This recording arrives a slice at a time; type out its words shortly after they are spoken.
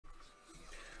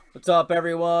What's up,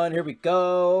 everyone? Here we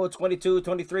go.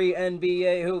 22-23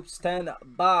 NBA Hoops 10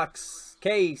 box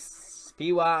case.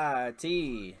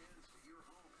 PYT.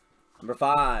 Number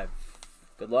 5.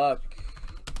 Good luck.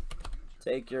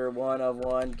 Take your 1 of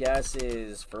 1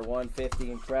 guesses for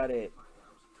 150 in credit.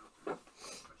 Did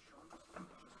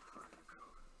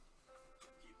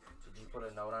you put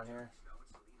a note on here?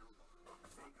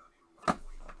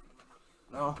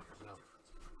 No?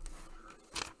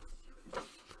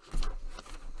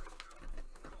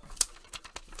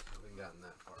 Gotten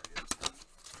that far yet.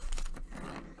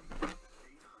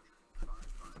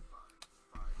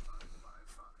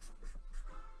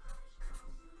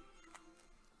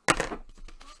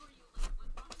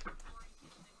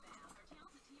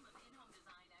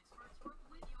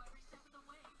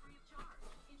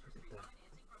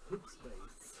 Hoop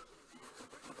space.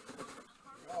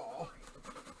 Oh.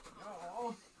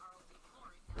 Oh.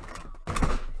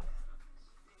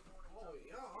 Oh,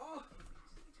 yeah.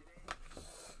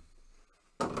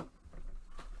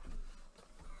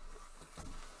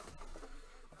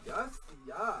 Yes,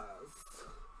 yes.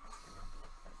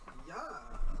 Yeah.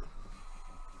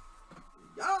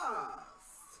 Yes.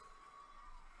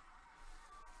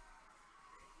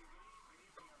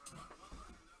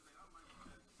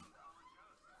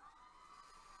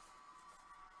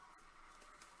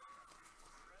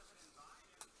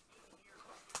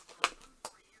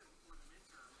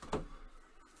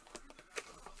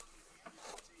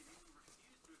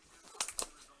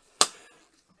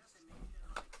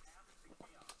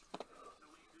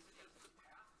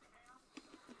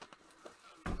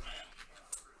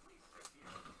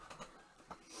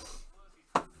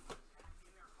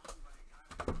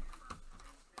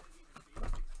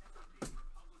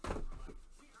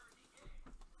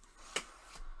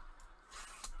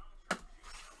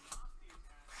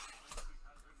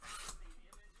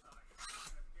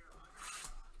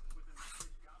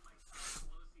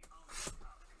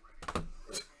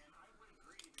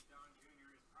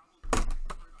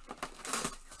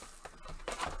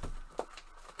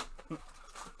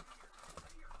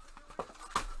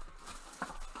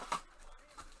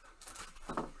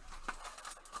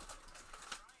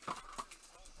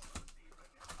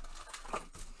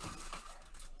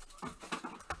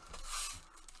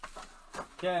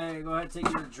 Okay, go ahead and take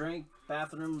your drink,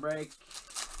 bathroom break,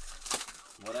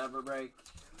 whatever break.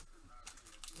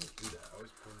 Don't do that. I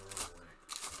always put them the wrong way.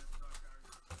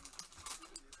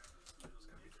 It's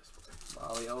gotta be this way.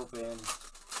 While we open.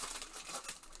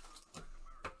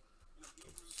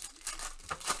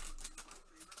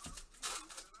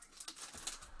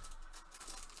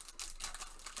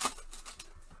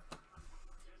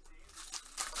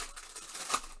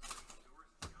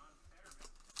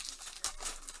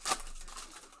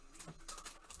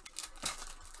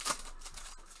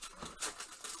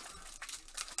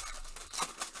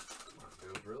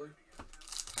 Dude, really?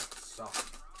 That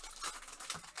sucks.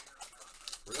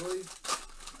 Really?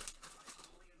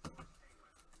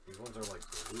 These ones are like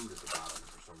glued at the bottom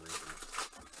for some reason.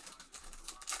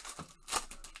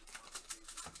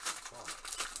 Fuck.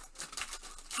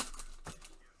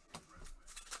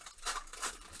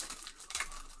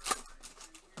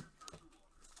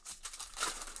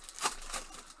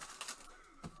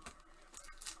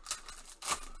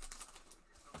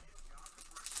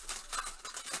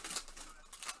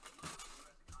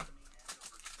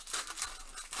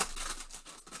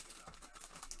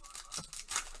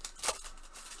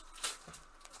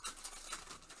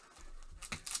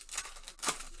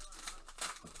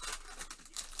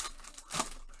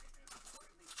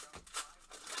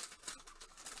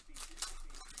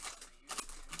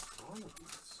 All of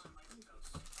these. Jesus.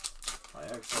 I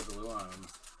extra glue on them.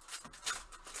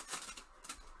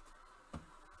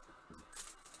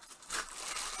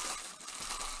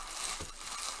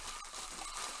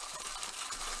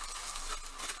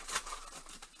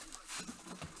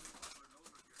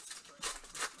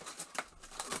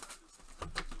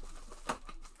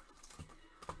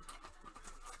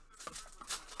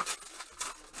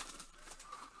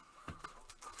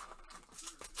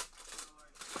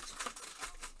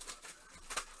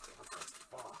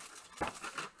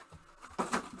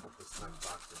 Hope this next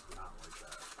box is not like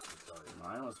that. I'll tell you.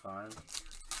 Mine was fine.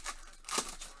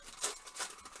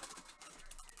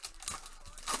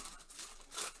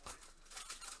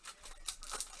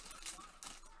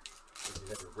 You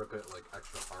had to rip it like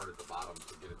extra hard at the bottom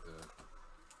to get it to.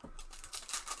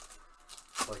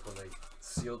 Like when they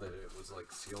sealed it, it was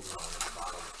like sealed wrong at the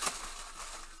bottom.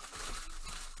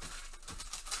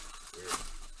 Weird.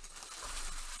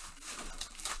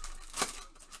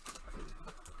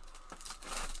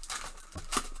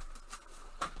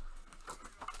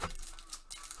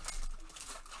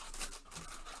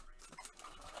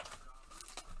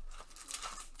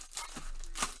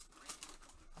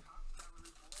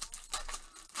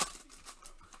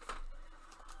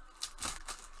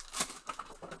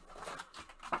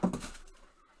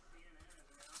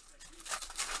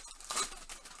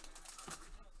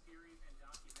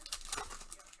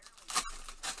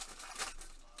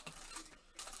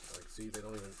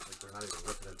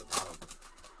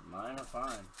 Mine are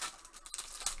fine.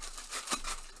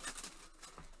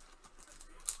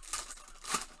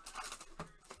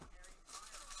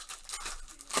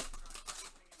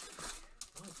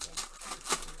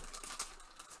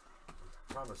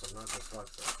 I promise I'm not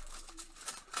dyslexic.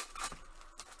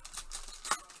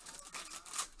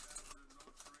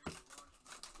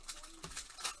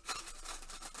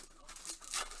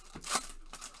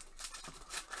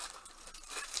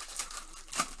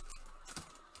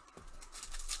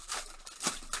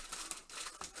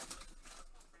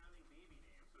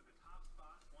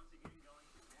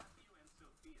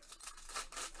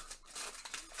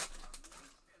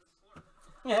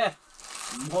 Yeah,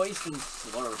 moist and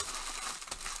slurp.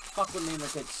 Fuck with me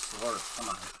with it slurp. Come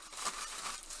on.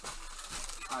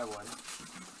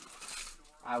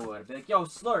 I would. Be like, yo,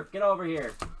 slurp, get over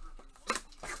here.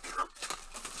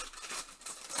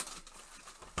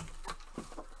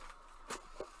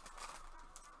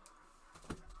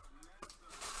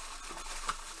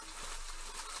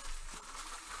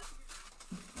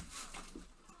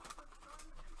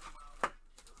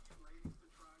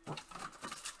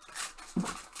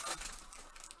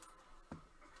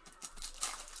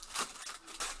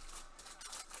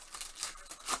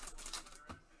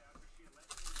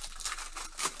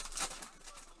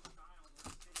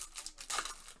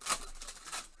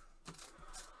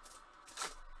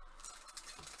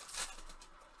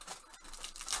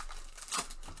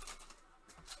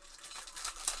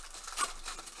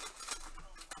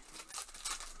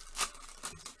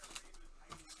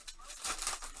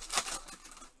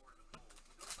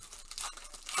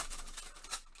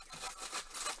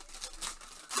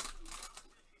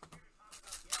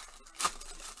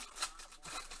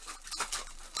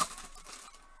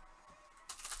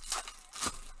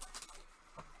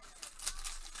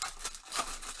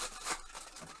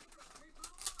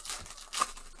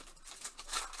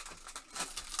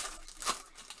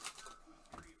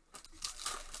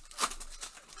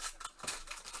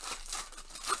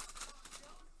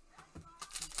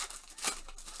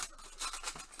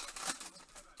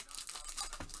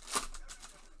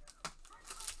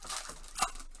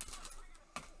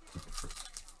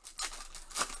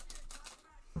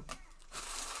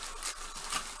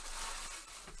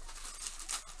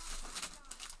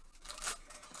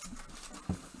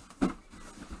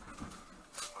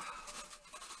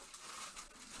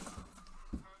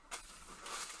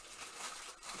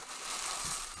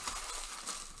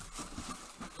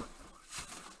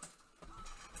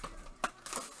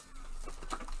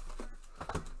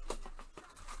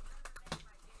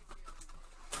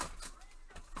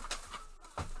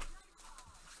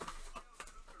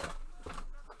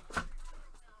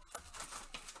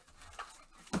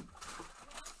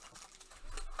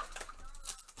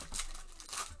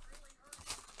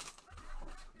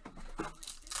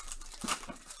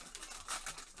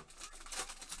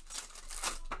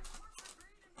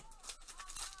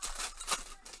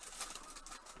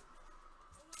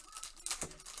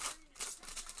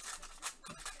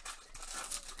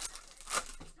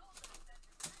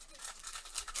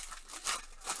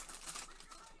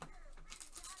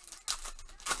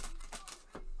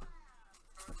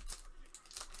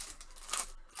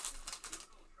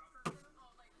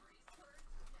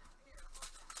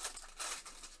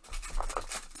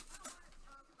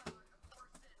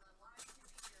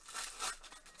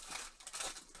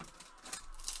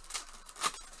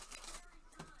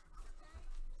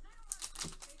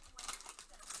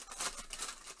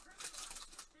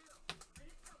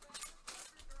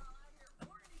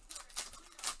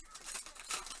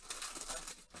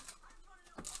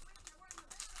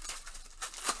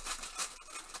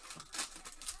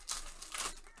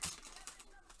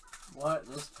 What?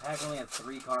 This pack only had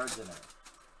 3 cards in it.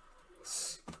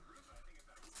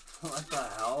 What the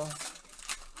hell?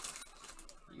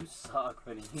 You suck,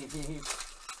 Panini.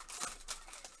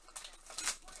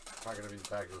 Not gonna be the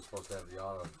pack that was supposed to have the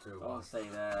auto too. Don't say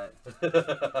that.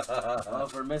 Well,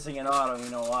 if we're missing an auto, you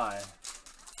know why.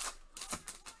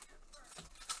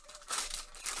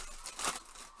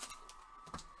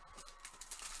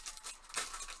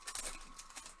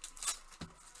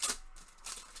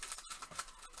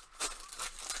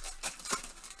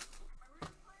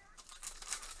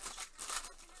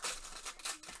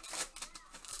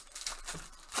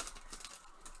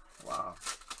 Wow.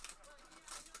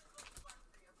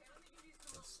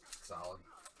 That's solid.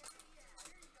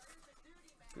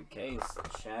 Good case,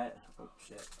 chat. Oh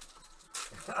shit.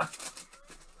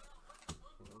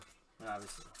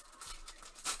 Obviously.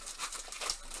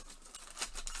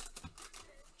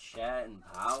 Chat and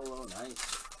Paolo,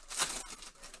 nice.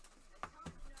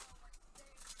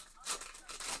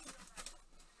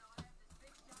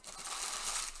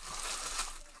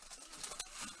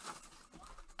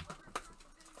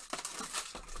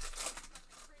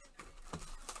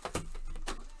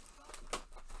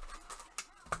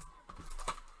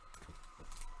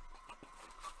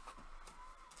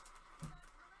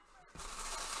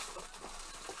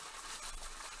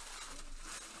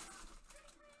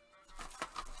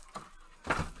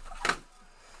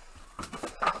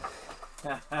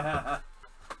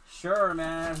 Sure,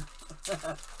 man.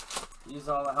 Use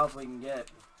all the help we can get.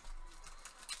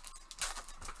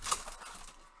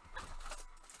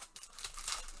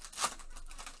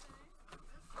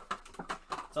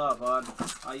 What's up, bud?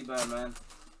 How you been, man?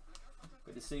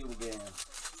 Good to see you again.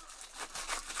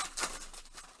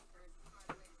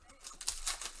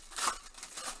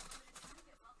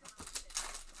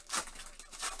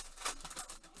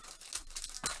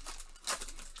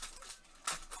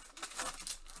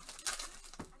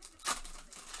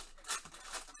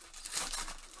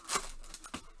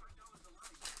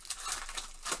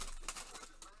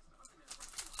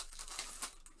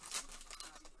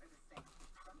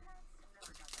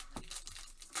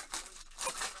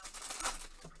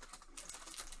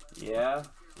 Yeah,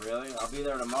 really? I'll be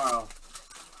there tomorrow.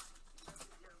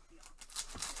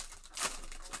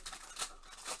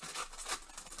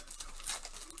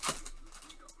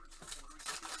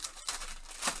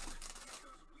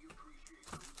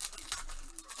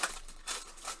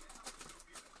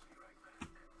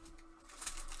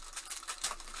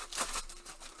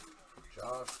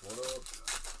 Josh, what up?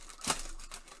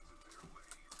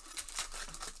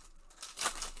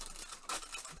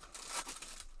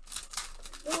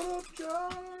 What up,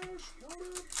 Josh? What up?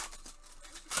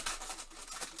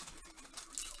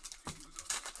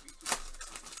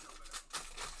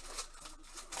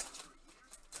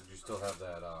 Did you still have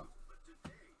that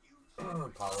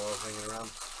Apollo hanging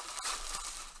around?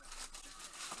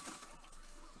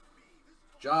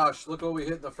 Josh, look what we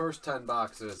hit in the first 10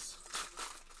 boxes.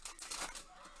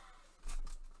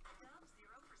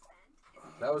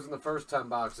 That was in the first 10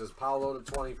 boxes. Paulo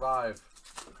to 25.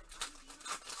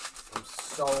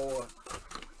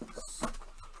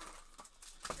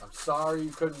 I'm sorry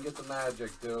you couldn't get the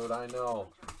magic, dude. I know.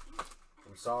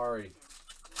 I'm sorry.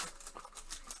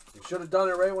 You should have done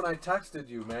it right when I texted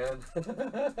you, man.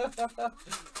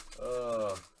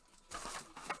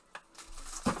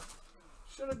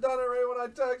 Should have done it right when I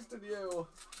texted you.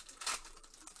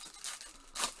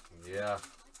 Yeah.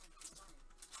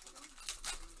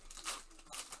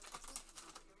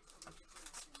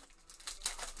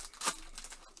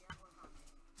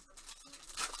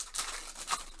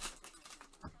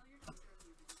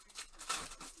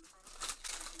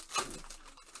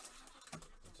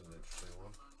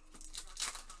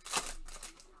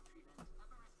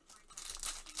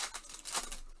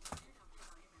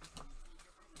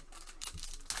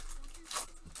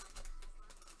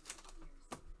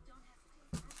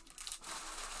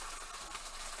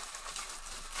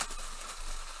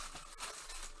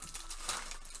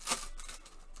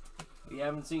 We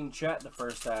haven't seen Chet in the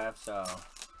first half, so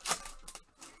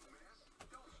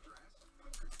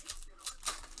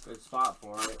good spot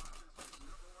for it.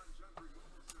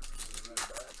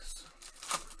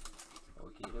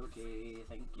 Okie dokie,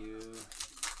 thank you.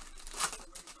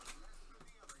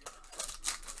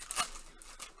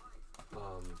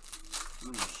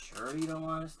 You sure you don't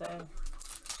want to stay?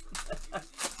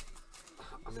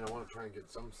 I mean, I want to try and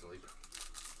get some sleep.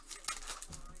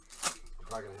 I'm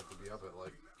probably gonna have to be up at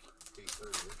like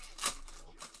 8:30.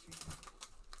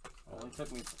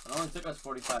 It only took us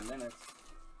 45 minutes.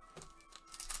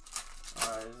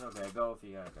 Alright, it's okay. Go if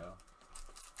you gotta go.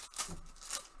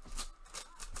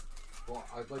 Well,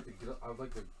 I'd like to get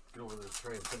over to the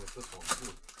tray and finish this one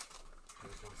too.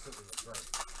 I'm sitting in the tray.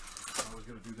 I was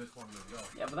gonna do this one and then go.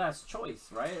 Yeah, but that's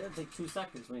choice, right? It'll take 2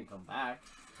 seconds when you come back.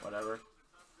 Whatever.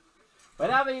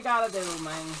 Whatever you gotta do,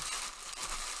 man.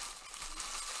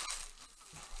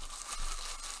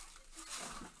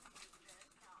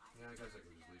 Yeah, I guess I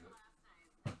can just leave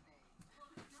it.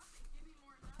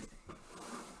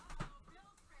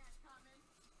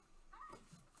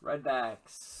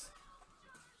 Redbacks.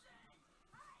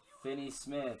 Finney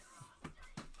Smith.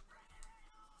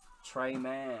 Trey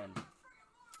Mann.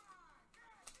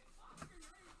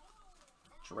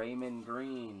 Draymond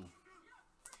Green.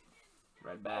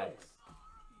 Redbacks.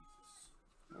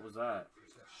 What was that? I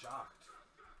just got shocked.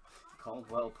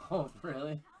 Caldwell Pope,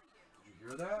 really? Did you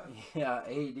hear that? Yeah,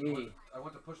 AD. I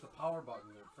went to push the power button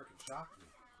and it freaking shocked me.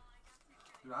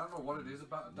 Dude, I don't know what it is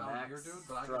about down Max here, dude,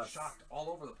 but I get shocked all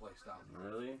over the place down here.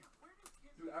 Really?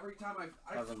 Dude, every time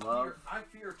I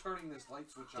fear turning this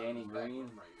light switch on. Danny in this back Green.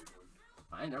 room right here, dude.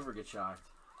 I never get shocked.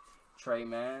 Trey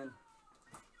Mann.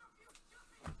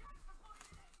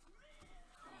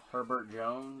 Herbert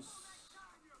Jones.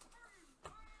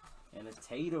 And a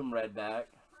Tatum redback.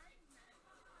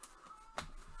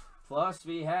 Plus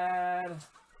we had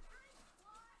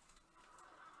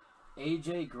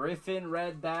AJ Griffin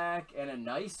redback and a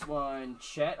nice one.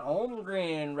 Chet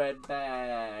Holmgren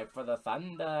redback for the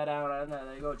Thunder down on there.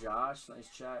 There you go, Josh. Nice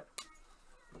chat.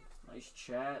 Nice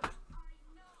chat.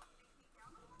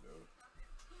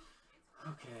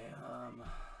 Okay,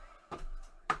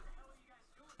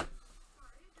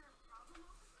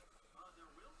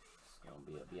 it's gonna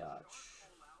be a biatch.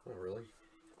 Oh, really?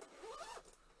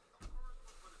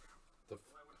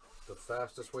 The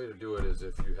fastest way to do it is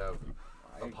if you have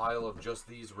a pile of just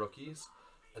these rookies,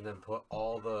 and then put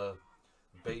all the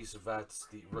base vets,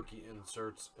 the rookie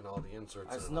inserts, and all the inserts.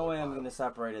 There's no way I'm gonna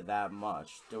separate it that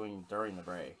much during the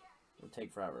break. It would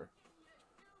take forever.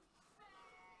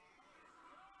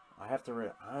 I have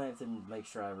to make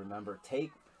sure I remember.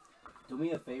 Do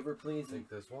me a favor, please. Take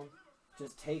this one.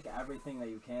 Just take everything that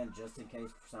you can, just in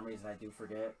case for some reason I do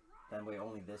forget. That way,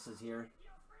 only this is here.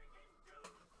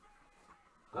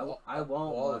 Well, I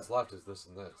won't. All that's left is this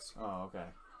and this. Oh, okay.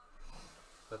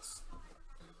 That's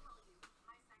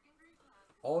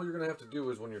all you're gonna have to do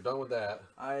is when you're done with that.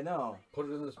 I know. Put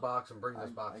it in this box and bring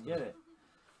this box. I get it.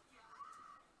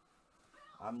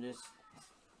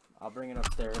 I'll bring it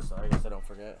upstairs so I guess I don't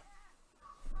forget.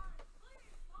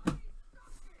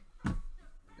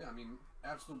 Yeah, I mean,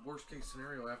 absolute worst case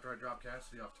scenario. After I drop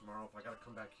Cassidy off tomorrow, if I gotta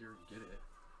come back here and get it,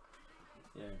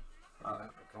 yeah, I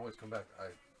can always come back.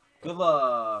 Good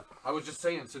luck. I was just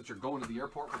saying, since you're going to the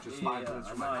airport, which is 5 minutes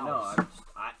from my house.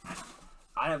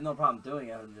 I have no problem doing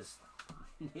it. I just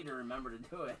need to remember to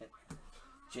do it.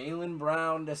 Jaylen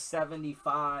Brown to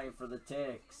 75 for the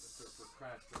Ticks.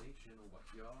 Procrastination or what,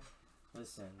 y'all?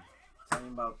 Listen, tell me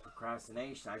about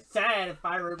procrastination. I said if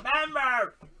I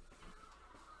remember.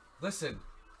 Listen,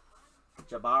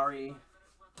 Jabari,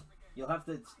 you'll have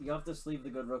to sleeve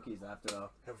the good rookies after though.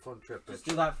 Have a fun trip, bitch.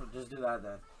 Just do that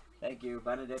then. Thank you,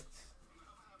 Benedict.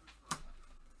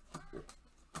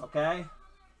 Okay?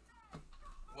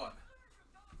 What?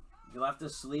 You'll have to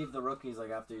sleeve the rookies like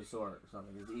after you sort or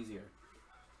something. It's easier.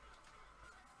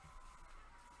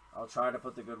 I'll try to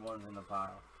put the good ones in the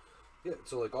pile. Yeah,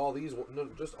 so like all these, no,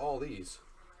 just all these.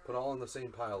 Put all in the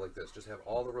same pile like this. Just have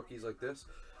all the rookies like this.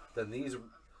 Then these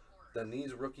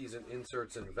rookies and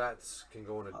inserts and vets can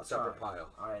go in a separate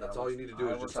pile. All right, that's all you need to do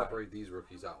is just separate these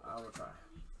rookies out. I will try.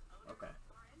 Okay.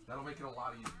 That'll make it a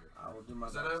lot easier. I will do my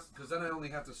best. Because then I only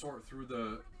have to sort through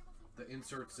the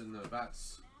inserts and the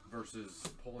vets versus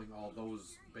pulling all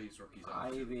those base rookies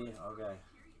out. Ivy, okay.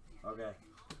 Okay.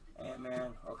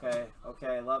 Ant-Man, okay.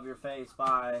 Okay, love your face,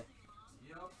 bye.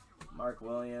 Yep. Mark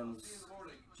Williams,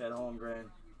 Chet Holmgren.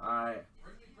 Alright.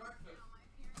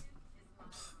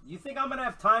 You think I'm going to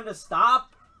have time to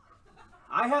stop?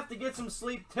 I have to get some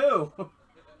sleep too.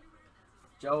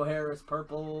 Joe Harris,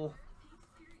 purple.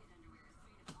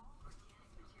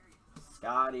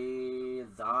 Scotty,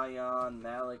 Zion,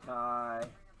 Malachi,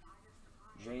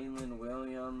 Jalen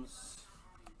Williams.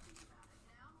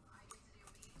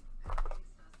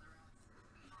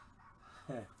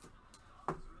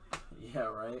 Yeah,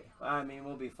 right? I mean,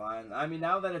 we'll be fine. I mean,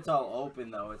 now that it's all open,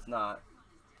 though, it's not.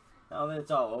 Now that it's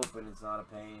all open, it's not a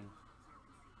pain.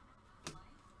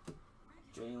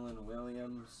 Jalen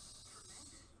Williams.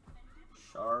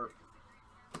 Sharp.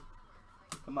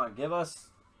 Come on, give us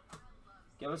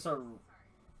a...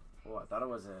 Oh, I thought it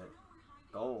was a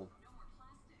gold.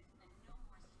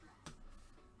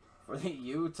 For the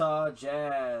Utah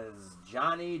Jazz,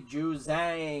 Johnny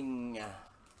Juzang.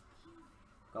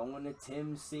 Going to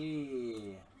Tim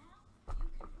C.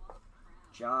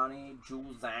 Johnny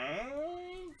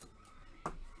Juzang.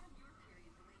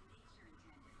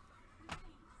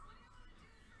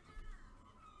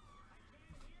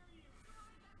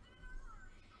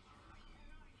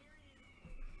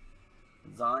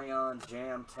 Zion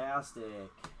Jamtastic.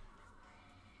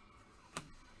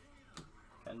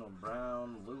 Kendall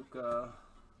Brown, Luka.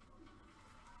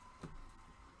 God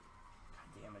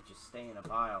damn it, just stay in a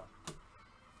pile.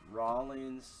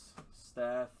 Rollins,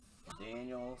 Steph,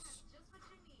 Daniels,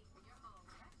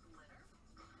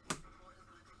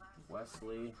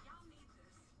 Wesley.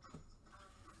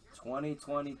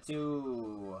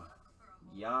 2022,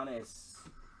 Giannis.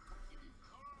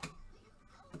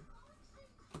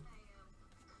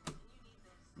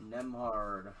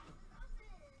 Nemhard.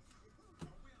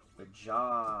 The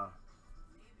Jaw.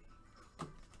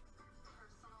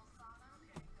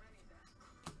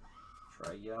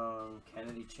 Trae Young,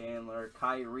 Kennedy Chandler,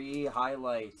 Kyrie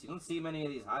highlights. You don't see many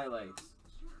of these highlights.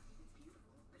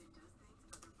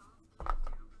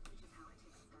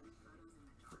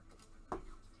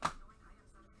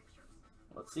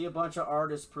 Let's see a bunch of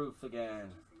artist proof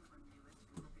again.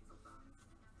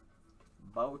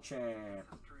 Beauchamp,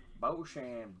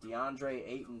 DeAndre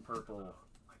Ayton purple.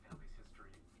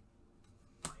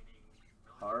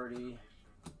 Hardy,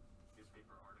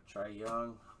 Trae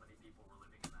Young.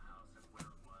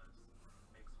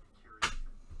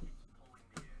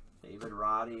 David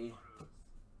Roddy,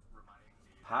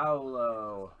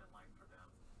 Paolo,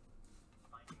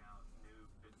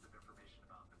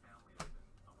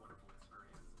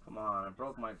 Come on, I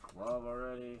broke my glove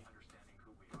already.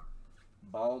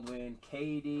 Baldwin,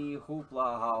 KD,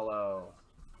 Hoopla Hollow.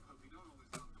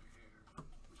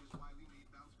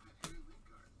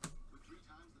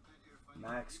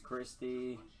 Max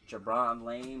Christie, Jabron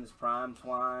Lames, Prime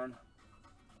Twine.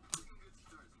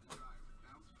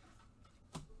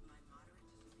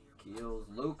 Keels,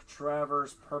 Luke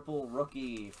Travers, Purple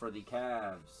Rookie for the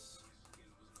Cavs.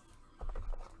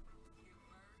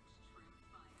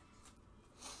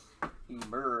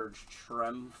 Emerge,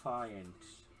 Tremfiant.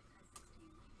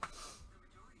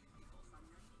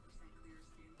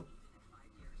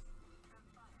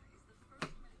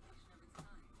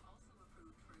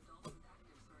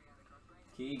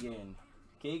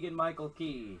 Keegan Michael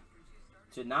Key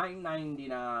to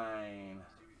 9.99.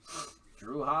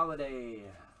 Drew Holiday.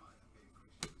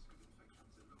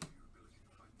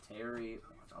 Terry.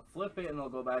 I'll flip it and it'll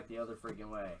go back the other freaking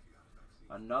way.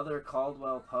 Another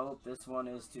Caldwell Pope. This one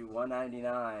is to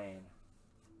 199.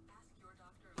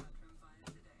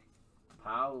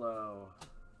 Paolo.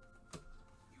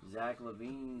 Zach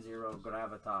Levine, 0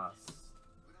 Gravitas.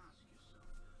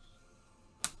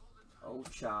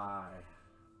 Ochai.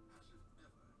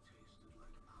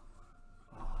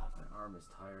 Oh, my arm is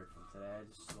tired from today. I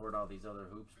just scored all these other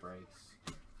hoops breaks.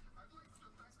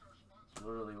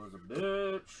 Literally was a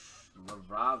bitch.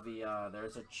 Laravia.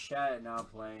 There's a Chet now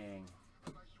playing.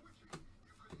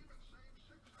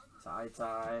 Ty.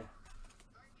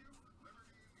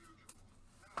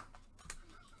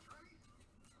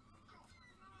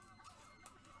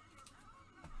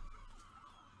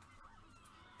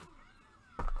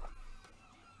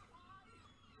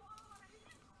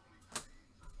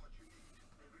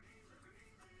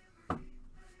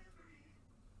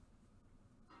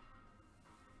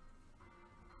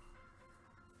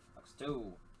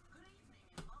 Two.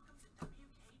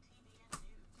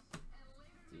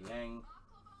 Yang.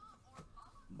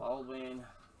 Baldwin.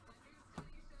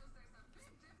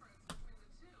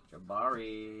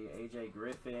 Jabari. AJ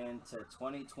Griffin to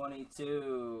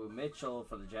 2022. Mitchell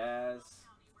for the Jazz.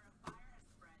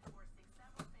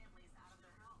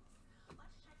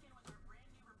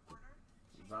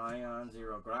 Zion,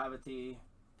 0 Gravity.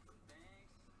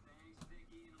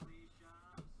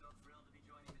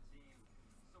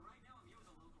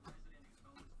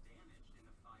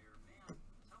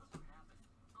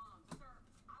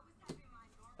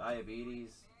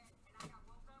 Diabetes.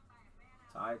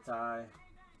 Ty.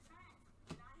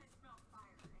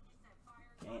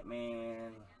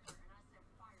 Ant-Man.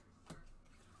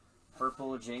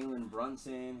 Purple Jalen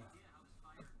Brunson.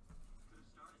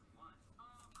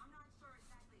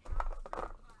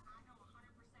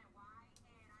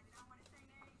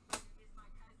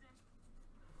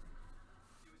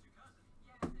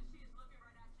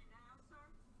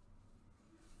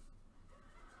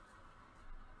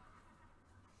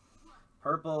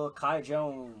 Purple Kai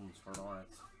Jones for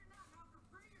Lawrence.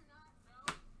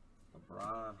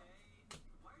 LeBron.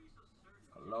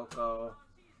 Loco.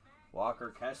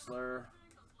 Walker Kessler.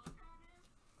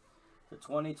 The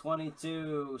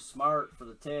 2022 Smart for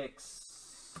the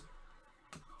Ticks.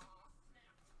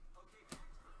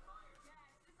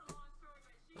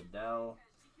 Adele.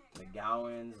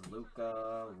 McGowans.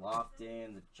 Luca.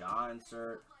 Lofton. The John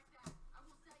Cert.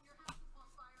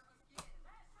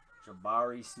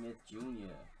 Jabari Smith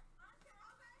Jr.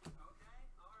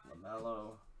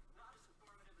 LaMelo.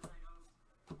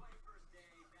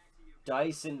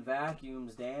 Dyson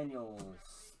Vacuums Daniels.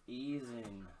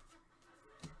 Eason.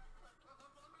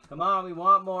 Come on, we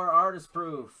want more artist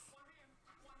proof.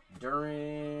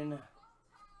 Duran.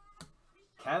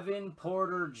 Kevin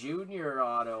Porter Jr.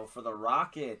 auto for the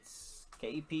Rockets.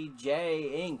 KPJ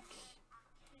Inc.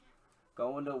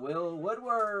 Going to Will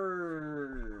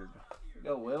Woodward.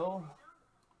 Go, Will.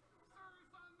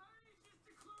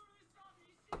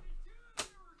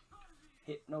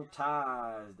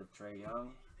 Hypnotized of Trae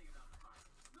Young.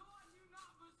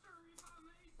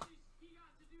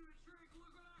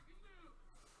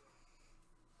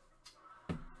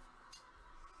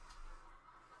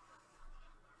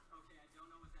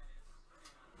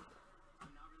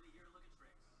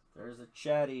 There's a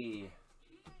Chatty.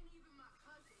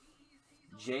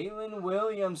 Jalen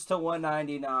Williams to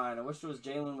 199. I wish it was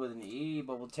Jalen with an E,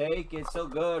 but we'll take it. Still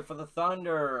good for the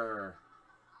Thunder.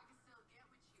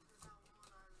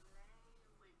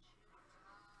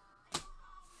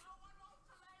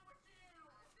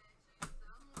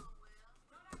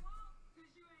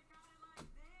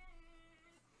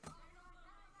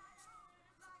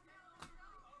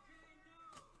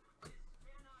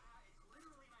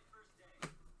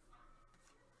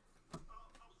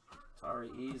 Tari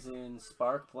Eason,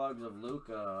 Spark Plugs of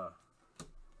Luca.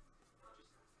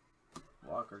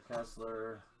 Walker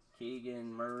Kessler,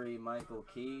 Keegan Murray, Michael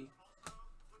Key.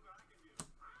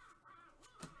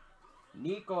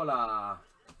 Nicola.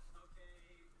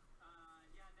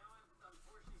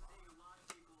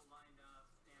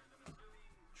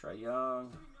 Trae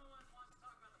Young.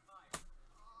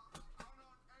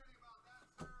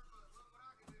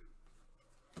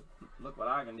 Look what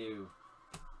I can do.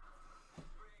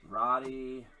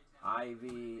 Roddy,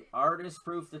 Ivy, artist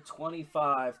proof to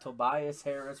 25. Tobias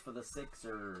Harris for the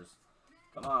Sixers.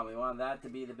 Come on, we want that to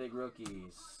be the big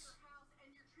rookies.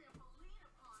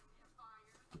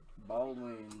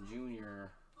 Baldwin Jr.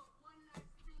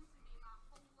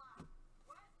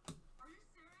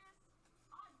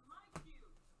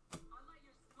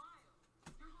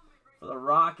 For the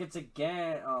Rockets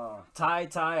again. Oh,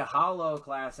 Ty Hollow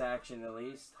class action at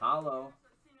least. Hollow.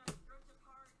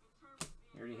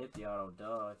 You already hit the auto,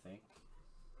 duh, I think.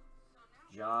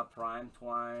 Ja Prime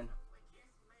Twine.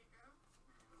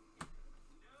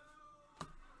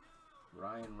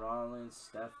 Ryan Rollins,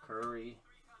 Steph Curry.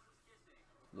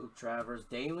 Luke Travers.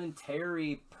 Dalen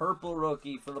Terry, purple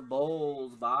rookie for the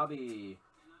Bulls. Bobby.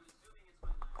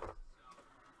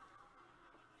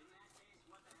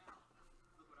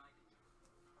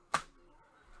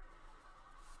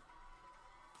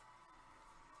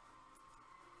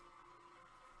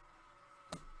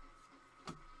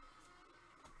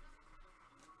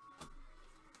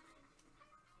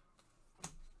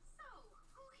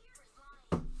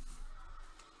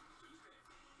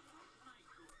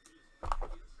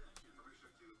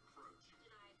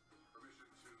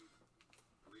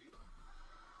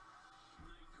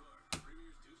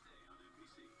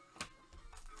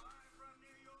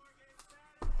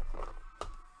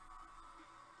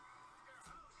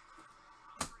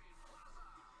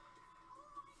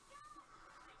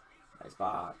 Nice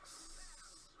box.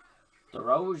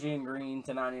 DeRozan green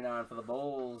to 99 for the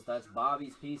Bulls. That's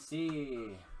Bobby's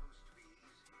PC.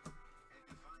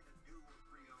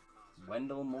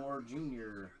 Wendell Moore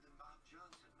Jr.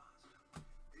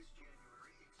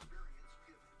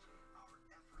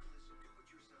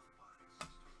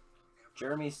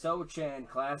 Jeremy Sochan,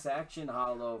 class action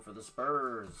hollow for the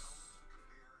Spurs.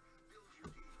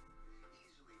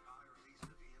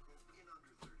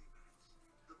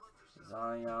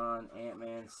 Zion,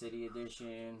 Ant-Man City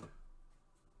Edition.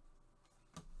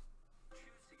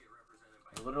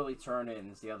 I literally turn it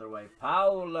and it's the other way.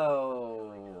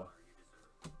 Paolo.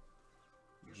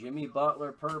 Jimmy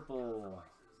Butler purple.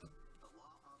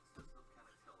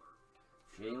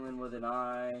 Jalen with an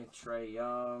eye. Trae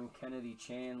Young. Kennedy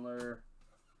Chandler.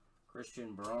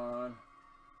 Christian Braun.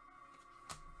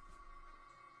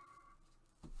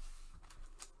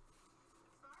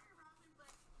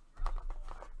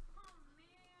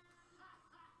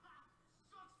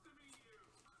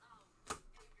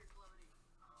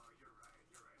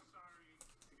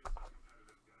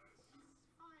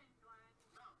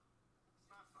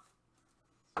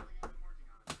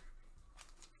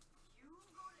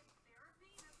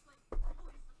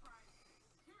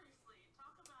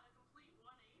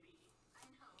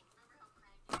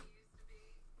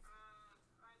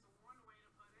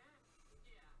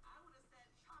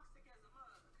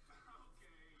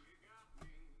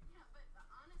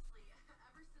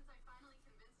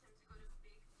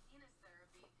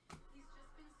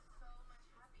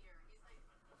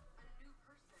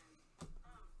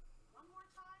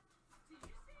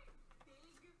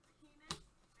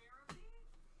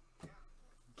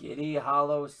 Giddy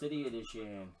Hollow City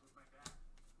Edition.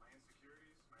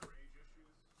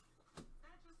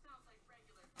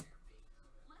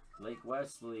 Blake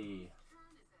Wesley.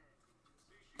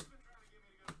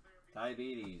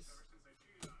 Diabetes.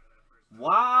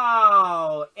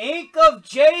 Wow! Ink of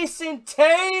Jason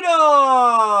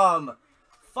Tatum!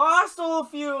 Fossil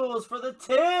Fuels for the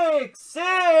Ticks!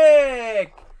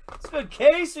 Sick! It's a good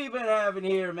case we've been having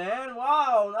here, man.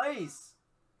 Wow, nice.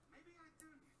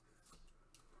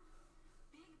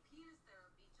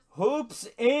 Hoops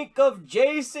Ink of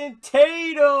Jason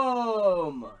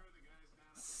Tatum.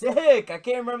 Sick. I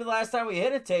can't remember the last time we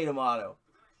hit a Tatum auto.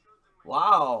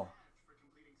 Wow.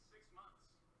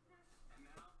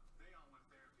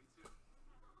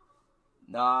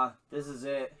 Nah, this is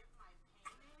it.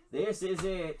 This is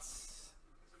it.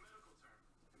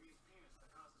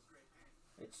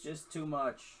 It's just too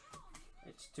much.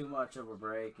 It's too much of a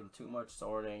break and too much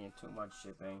sorting and too much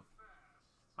shipping.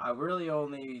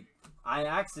 I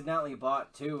accidentally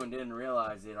bought two and didn't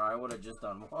realize it, or I would have just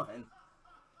done one.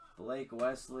 Blake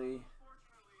Wesley,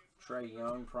 Trae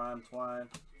Young, Prime Twine.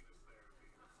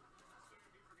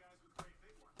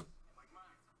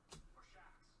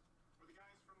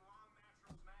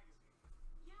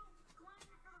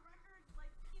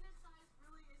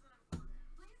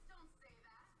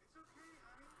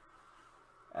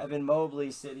 Evan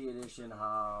Mobley, City Edition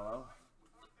Hollow.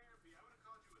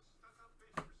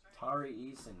 Tari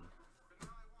Eason.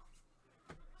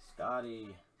 Scotty.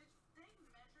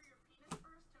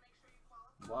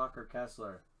 Walker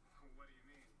Kessler.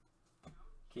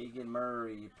 Keegan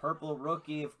Murray. Purple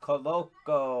rookie of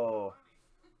Coloco.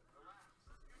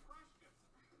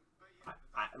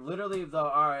 Literally, though,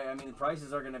 alright, I mean, the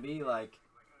prices are going to be like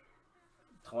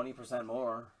 20%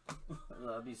 more.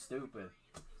 That'd be stupid.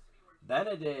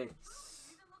 Benedict.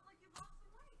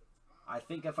 I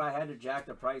think if I had to jack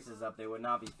the prices up, they would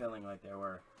not be filling like they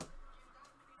were.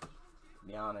 To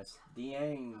be honest.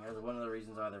 Dieng is one of the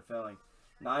reasons why they're filling.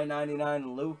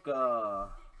 $9.99 Luka.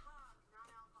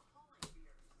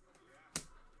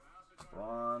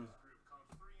 Braun.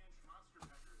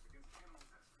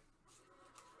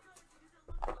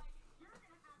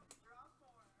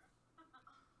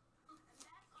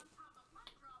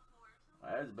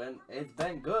 It's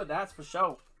been good, that's for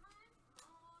sure.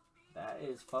 That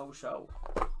is faux show.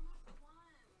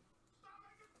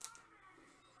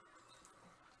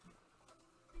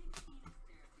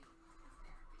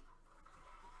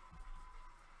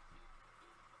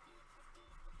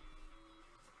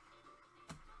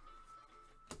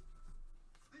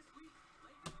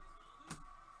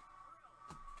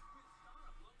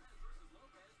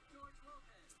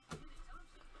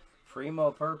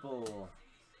 Primo purple.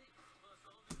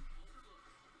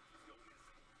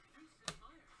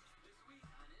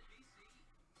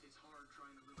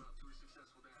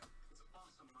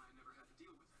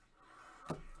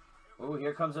 Oh,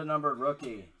 here comes a numbered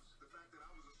rookie.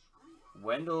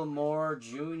 Wendell Moore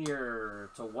Jr.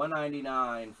 to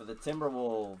 199 for the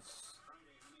Timberwolves.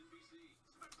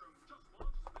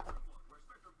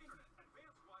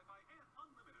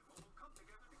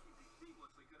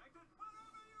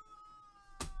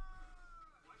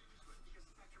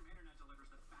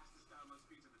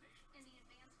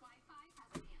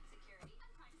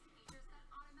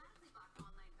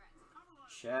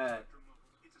 Chat.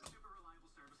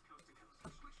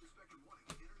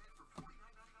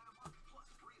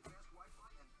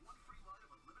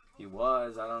 He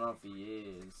was. I don't know if he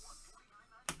is.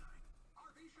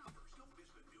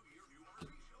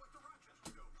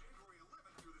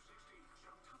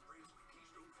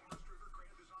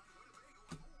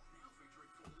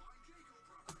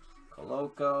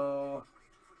 Coloco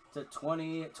to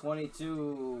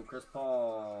 2022. Chris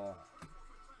Paul.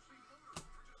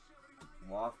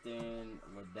 Lofton,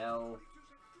 Liddell,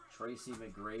 Tracy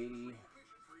McGrady,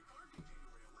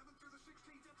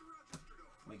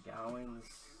 McGowens,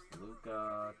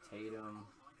 Luka, Tatum.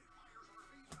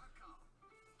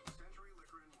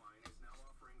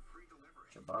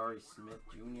 Jabari Smith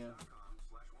Jr.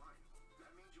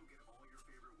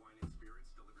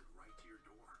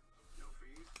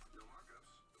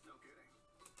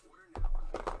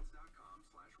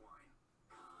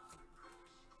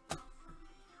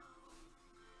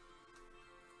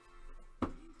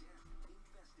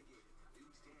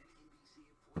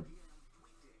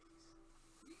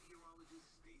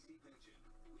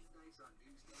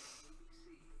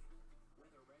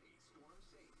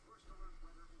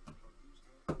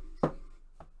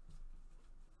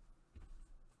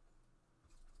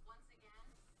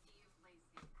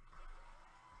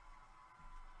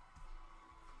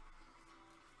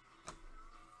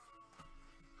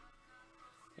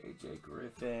 AJ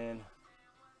Griffin.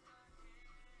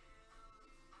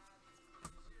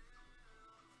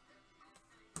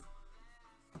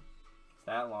 It's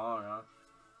that long, huh?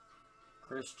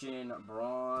 Christian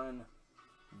Braun.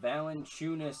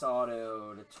 Valanciunas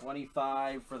auto to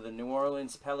 25 for the New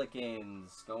Orleans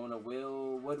Pelicans. Going to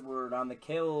Will Woodward on the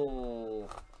kill.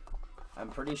 I'm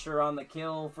pretty sure on the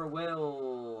kill for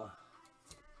Will.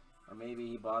 Or maybe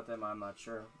he bought them, I'm not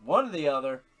sure. One or the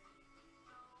other.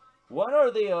 One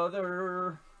or the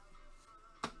other.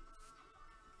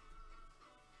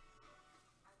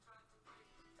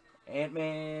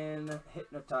 Ant-Man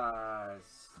Hypnotized.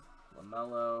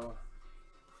 LaMelo.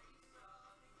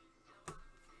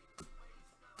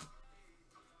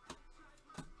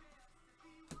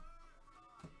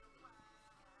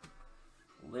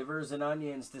 Livers and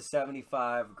Onions to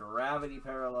 75. Gravity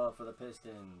parallel for the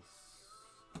Pistons.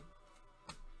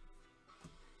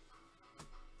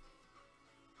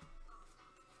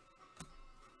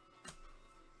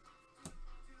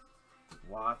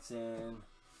 Watson.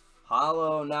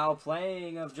 Hollow now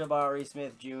playing of Jabari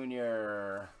Smith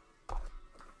Jr.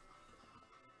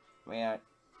 Man,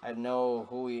 I know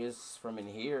who he is from in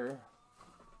here.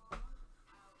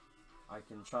 I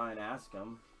can try and ask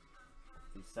him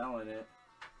if he's selling it.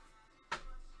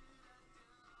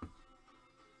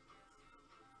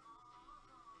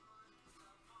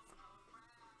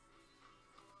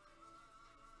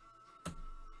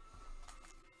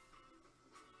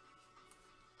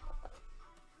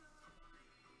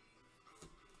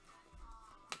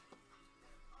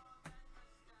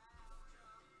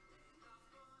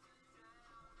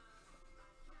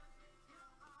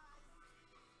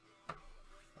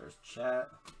 Chet.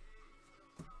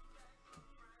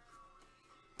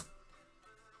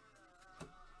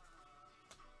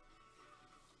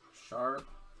 Sharp.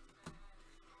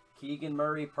 Keegan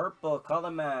Murray, purple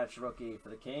color match rookie for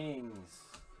the Kings.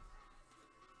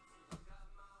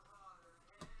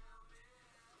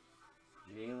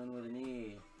 Jalen with a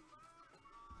knee.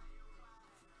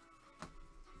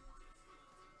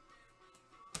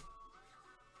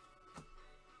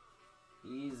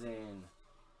 He's in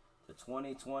the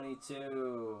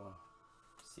 2022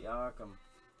 Siakam.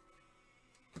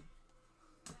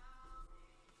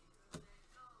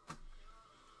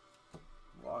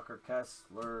 Walker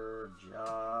Kessler,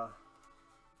 Ja.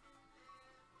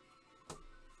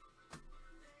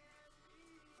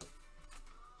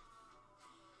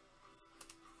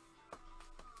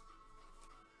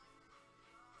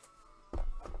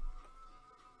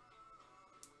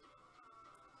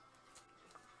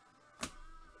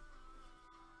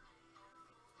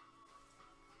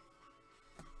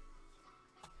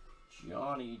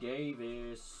 Johnny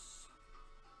Davis.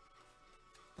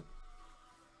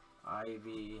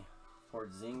 Ivy.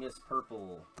 Porzingis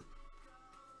purple.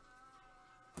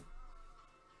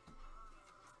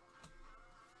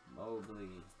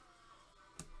 Mobley.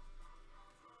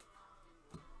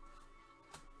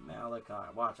 Malachi.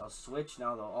 Watch, I'll switch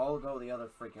now. They'll all go the other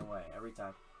freaking way every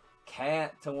time.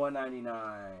 Cat to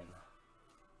 199.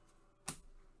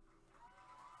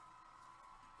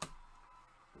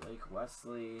 Blake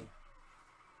Wesley.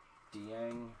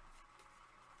 Dieng.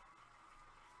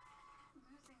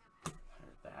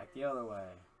 Back the other way.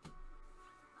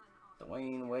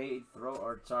 Dwayne Wade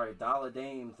Dollar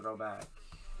Dame throwback.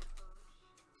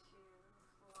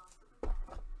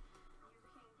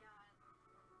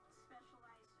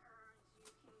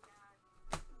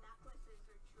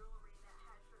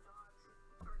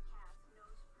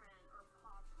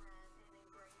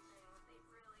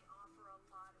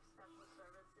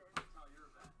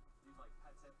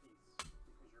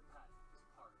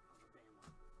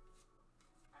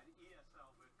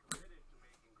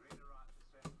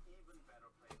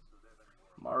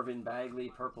 Marvin Bagley,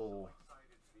 purple.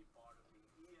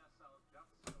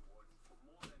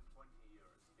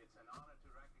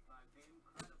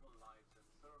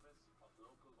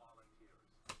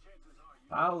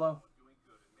 Paolo.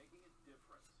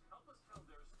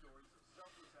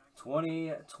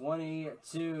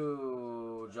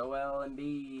 2022 Joel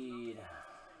Embiid.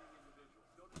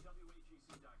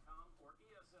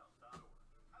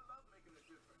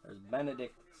 There's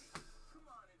Benedict.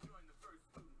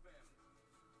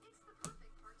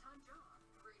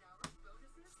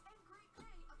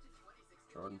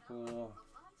 Jordan Poole.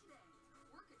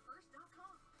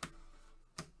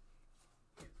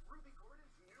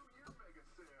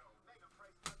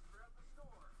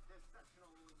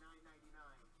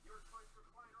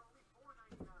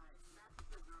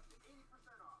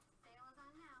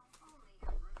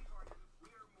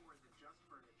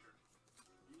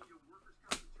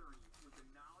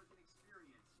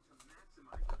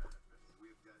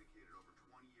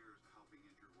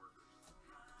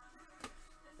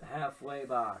 Halfway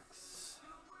box.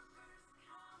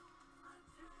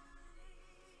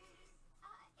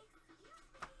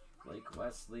 Blake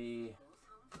Wesley,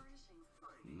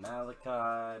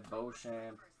 Malachi,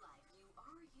 Beauchamp,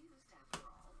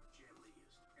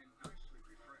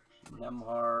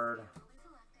 Nemhard,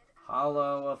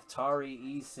 Hollow of Tari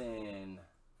Eason.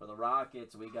 For the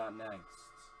Rockets, we got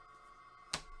next.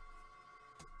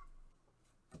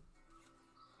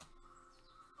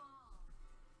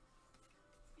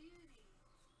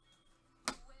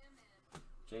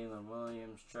 Jalen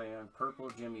Williams, Trae Young, purple,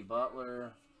 Jimmy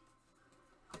Butler.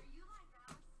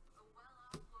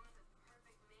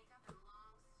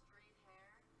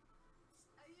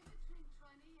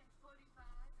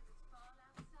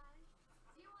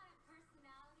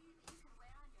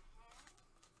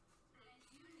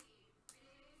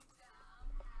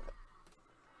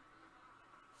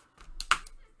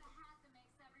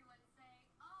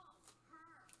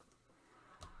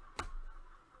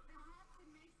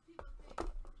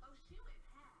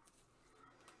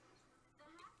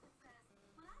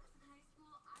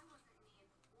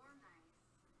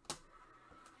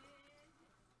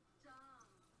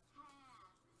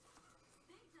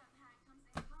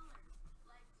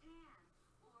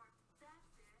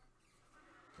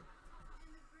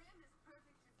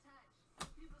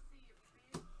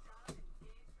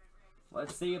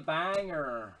 Let's see a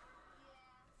banger.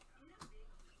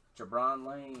 Jabron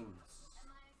Lames.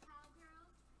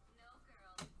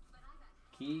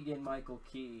 Keegan Michael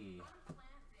Key.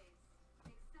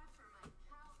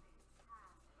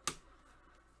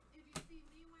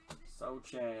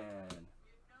 Sochan.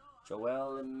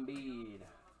 Joel Embiid.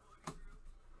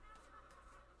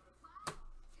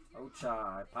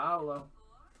 Ochai, Paolo,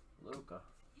 Luca.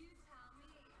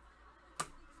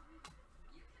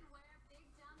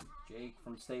 Jake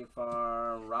from State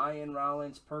Farm. Ryan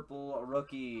Rollins, purple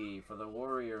rookie for the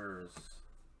Warriors.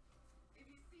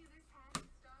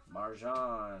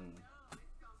 Marjan.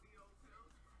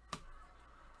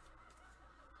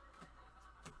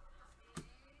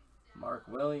 Mark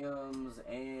Williams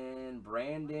and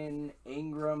Brandon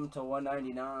Ingram to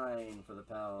 199 for the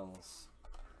Pels.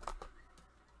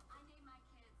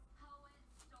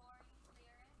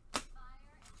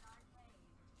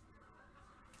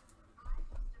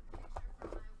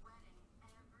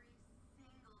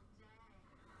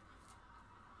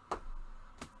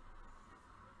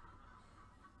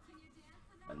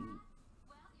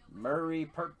 Murray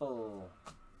purple.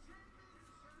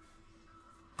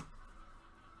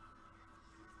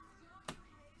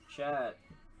 Chat.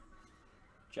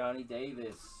 Johnny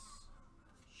Davis.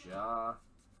 Ja.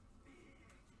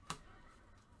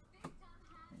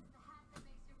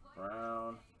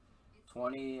 Brown.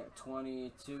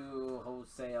 2022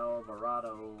 Jose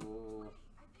Alvarado.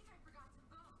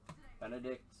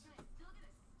 Benedict.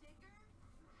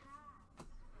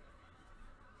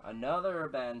 Another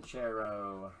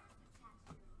Banchero.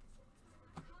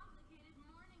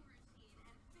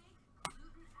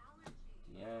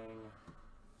 Yang.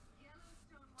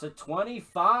 It's a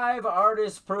 25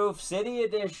 artist proof city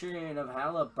edition of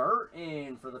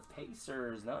Halliburton for the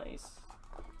Pacers. Nice.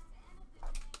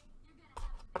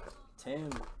 Tim.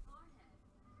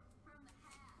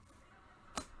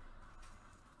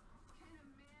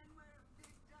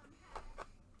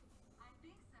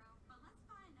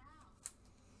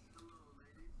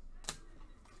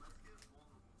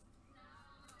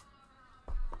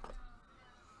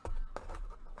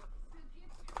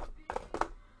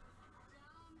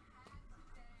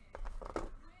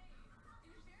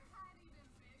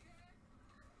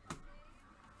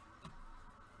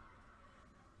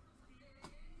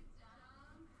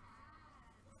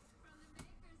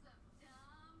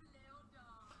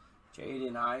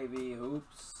 Jaden Ivey,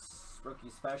 hoops, rookie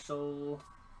special.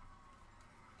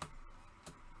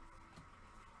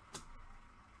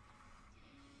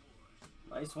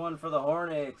 Nice one for the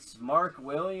Hornets, Mark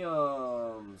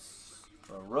Williams,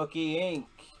 for rookie ink.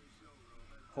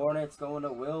 Hornets going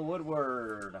to Will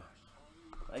Woodward.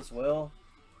 Nice, Will.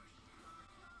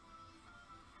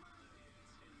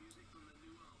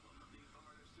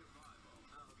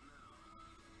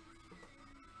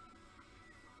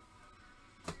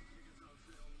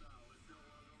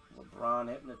 LeBron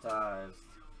hypnotized.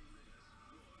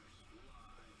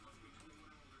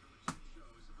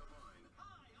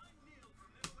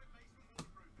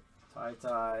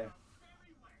 Ty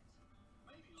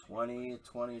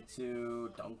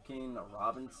 2022 Duncan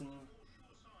Robinson.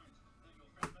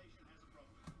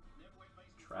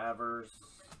 Travers.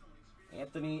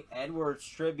 Anthony Edwards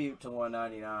tribute to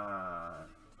 199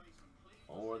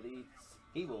 for the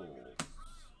Eagles.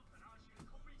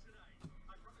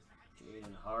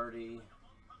 Jaden Hardy.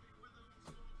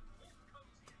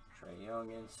 Trae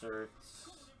Young inserts.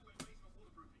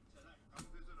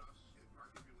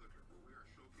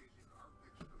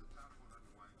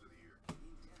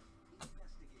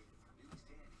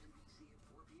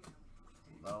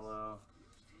 Melo.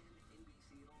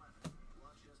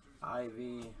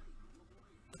 Ivy.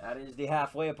 That is the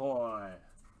halfway point.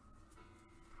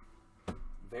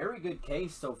 Very good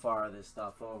case so far, this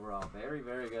stuff overall. Very,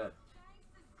 very good.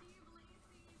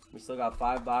 We still got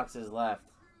 5 boxes left.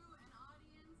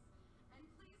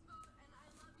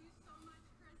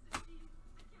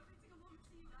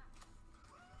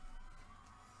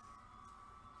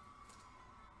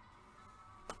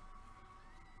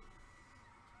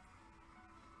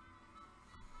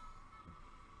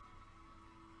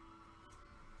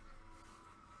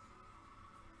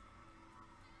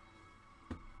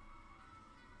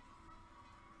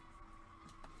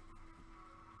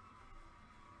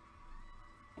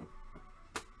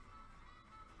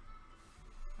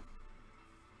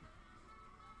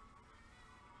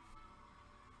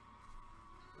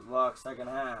 Good luck, second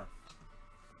half.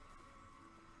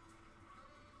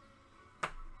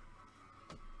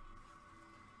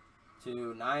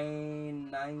 To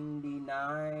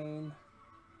 999,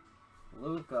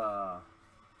 Luca.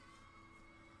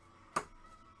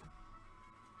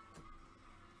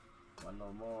 One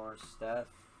no more, Steph.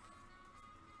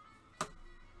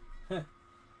 A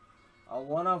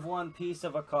 1-of-1 piece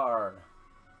of a card.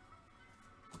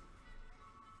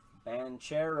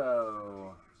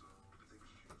 Banchero.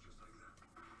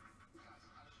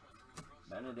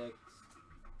 Benedict.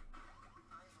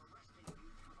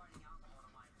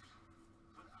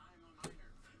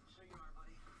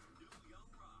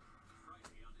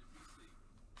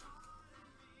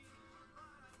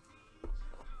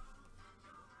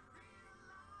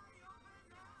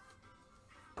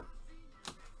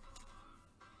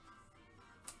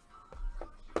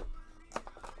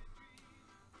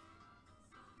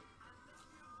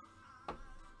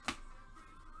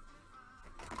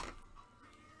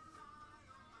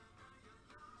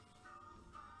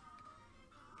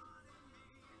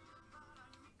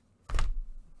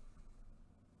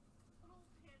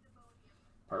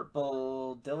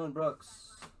 Purple, Dylan Brooks.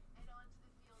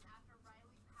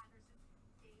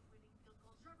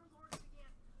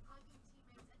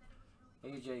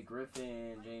 AJ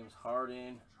Griffin, James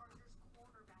Harden.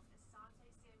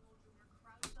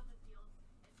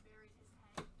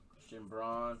 Christian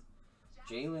Braun.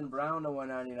 Jaylen Brown to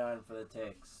 199 for the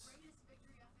Ticks.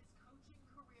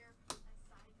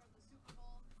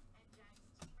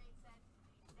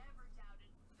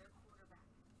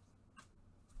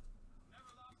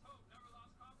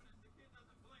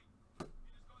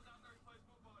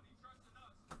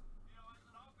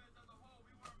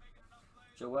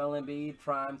 Joel Embiid,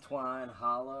 Prime Twine,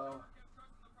 Hollow.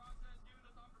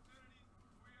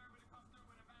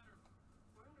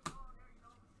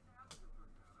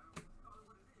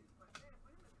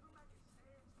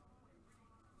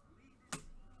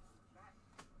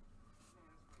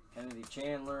 Kennedy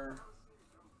Chandler.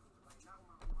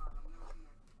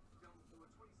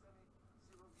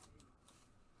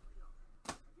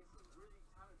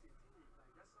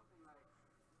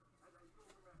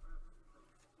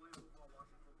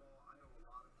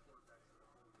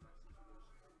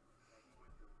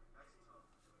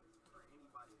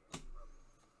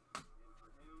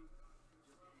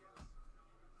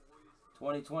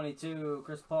 (2022)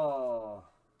 Chris Paul.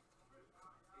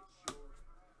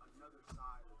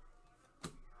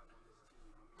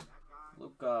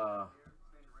 Luka.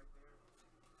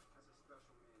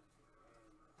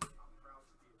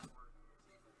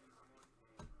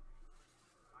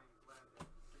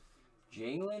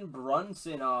 Jalen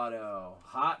Brunson auto.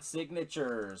 Hot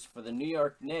signatures for the New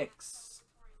York Knicks.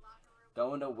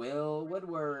 Going to Will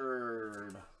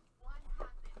Woodward.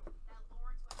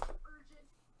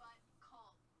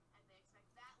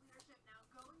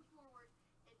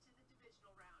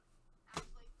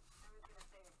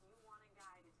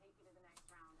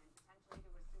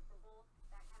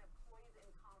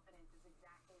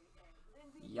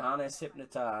 Giannis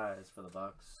hypnotized for the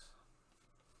Bucks.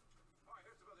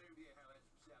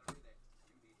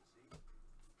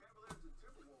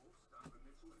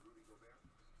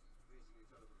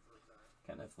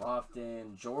 Kenneth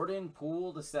Lofton, Jordan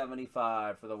Poole to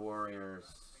 75 for the Warriors.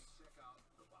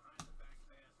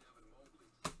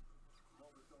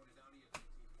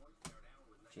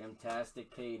 Jamtastic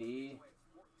KD.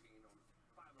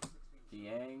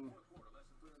 Dieng.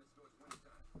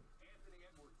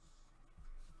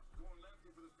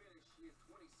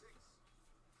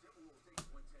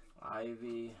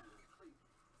 Ivy.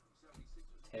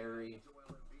 Terry.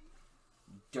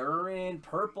 Duran,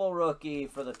 purple rookie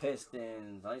for the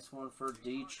Pistons. Nice one for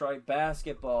Detroit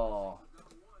basketball.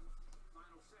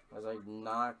 As I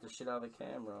knocked the shit out of the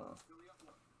camera.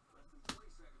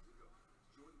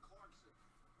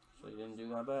 So you didn't do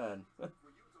that bad.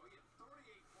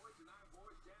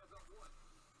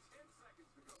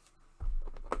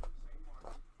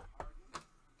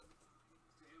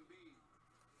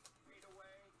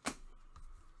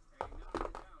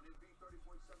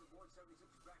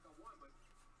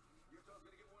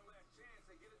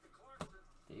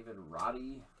 David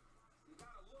Roddy.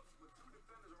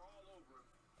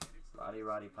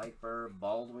 Roddy Piper.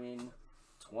 Baldwin.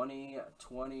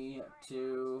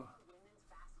 2022.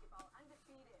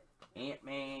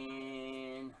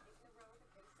 Ant-Man.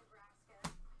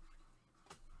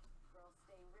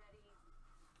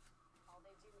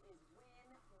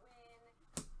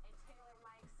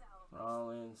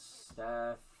 Rollins,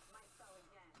 Steph.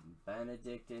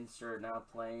 Benedict insert now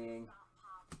playing.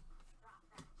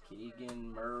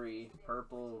 Keegan Murray,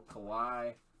 purple,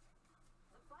 Kawhi.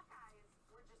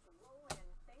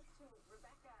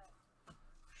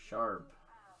 Sharp.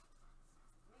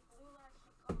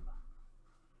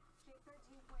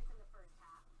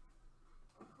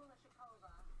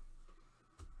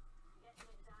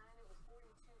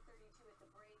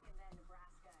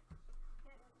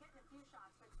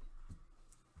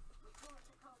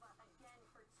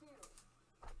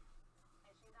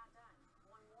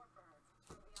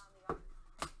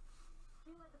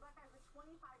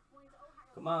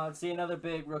 Come on, let's see another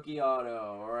big rookie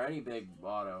auto, or any big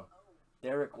auto.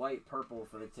 Derek White, purple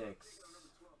for the Ticks.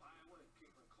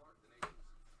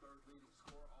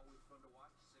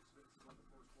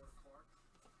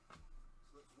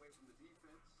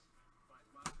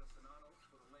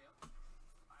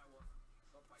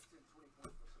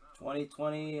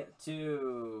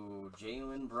 (2022)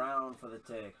 Jaylen Brown for the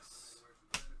Ticks.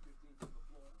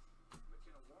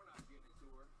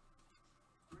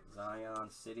 Zion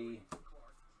City.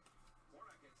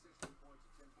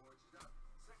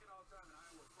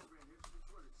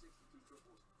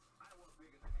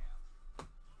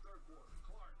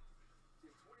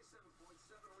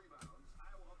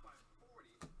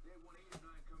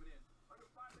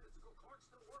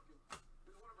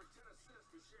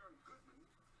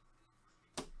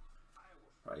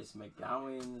 Bryce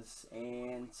McGowens,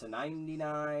 and to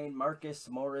 99, Marcus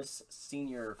Morris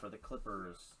Sr. for the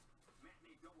Clippers.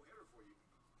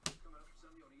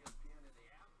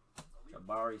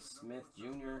 Jabari Smith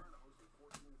Jr.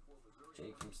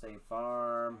 Jake from State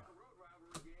Farm.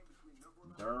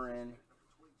 Duran.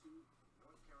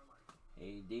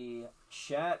 AD.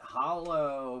 Chet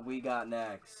Hollow we got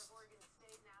next.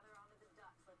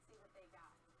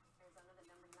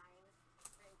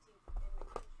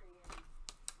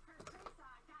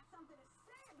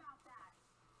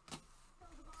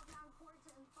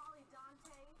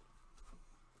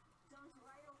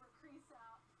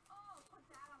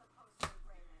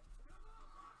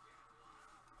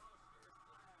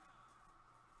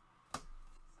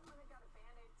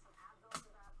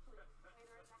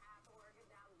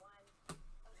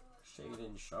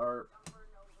 Shaden Sharp,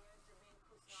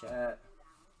 Chet,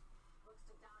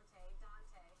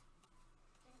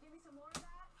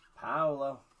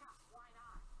 Paolo,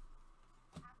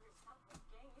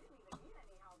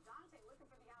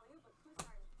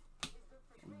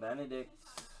 Benedict,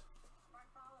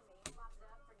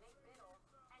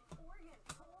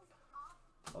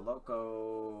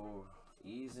 Loco,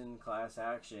 Eason class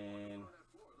action,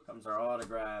 comes our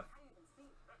autograph.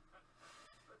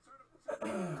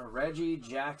 Reggie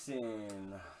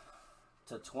Jackson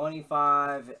to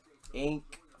 25,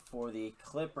 ink for the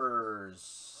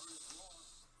Clippers.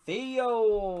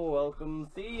 Theo, welcome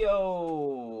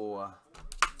Theo.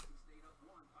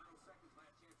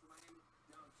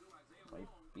 Might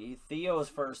be Theo's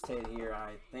first hit here,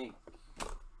 I think.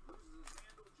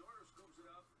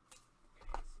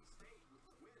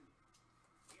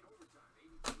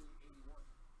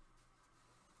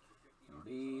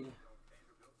 Indeed.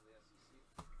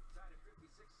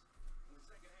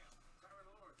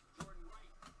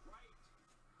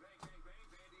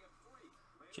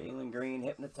 Jalen Green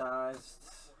hypnotized.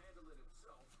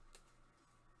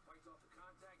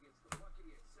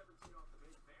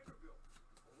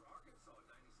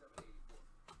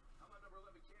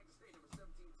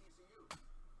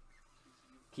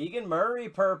 Keegan Murray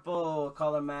purple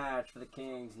color match for the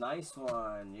Kings. Nice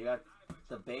one. You got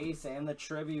the base and the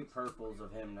tribute purples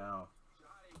of him now.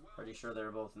 Pretty sure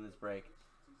they're both in this break.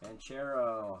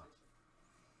 Banchero.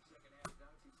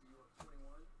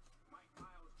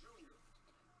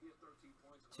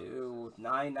 To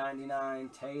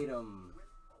 9.99 Tatum.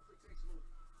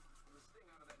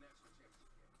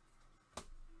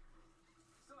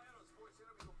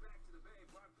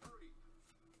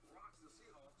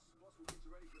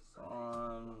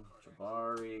 On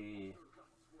Jabari,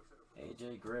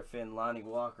 AJ Griffin, Lonnie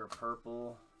Walker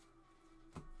purple.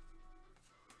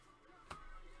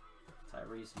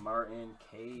 Tyrese Martin,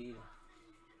 Cade.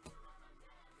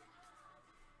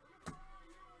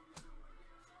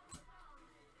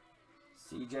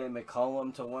 CJ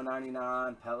McCollum to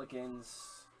 199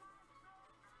 Pelicans.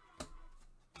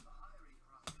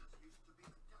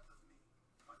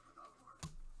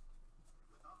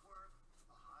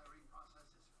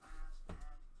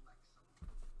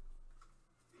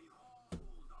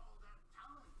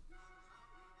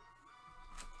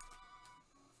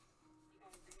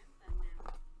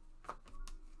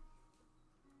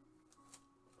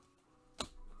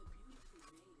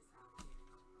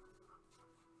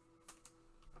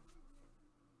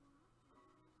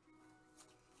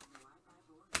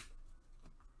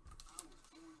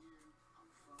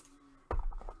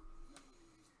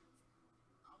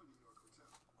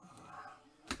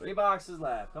 Three boxes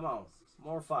left. Come on.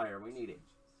 More fire. We need it.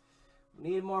 We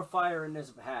need more fire in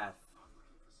this path.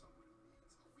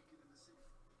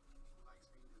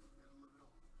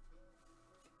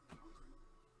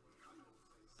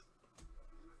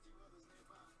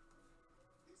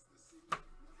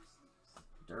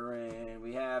 Duran.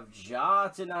 We have Ja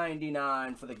to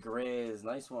 99 for the Grizz.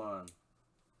 Nice one.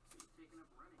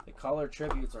 The color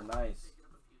tributes are nice.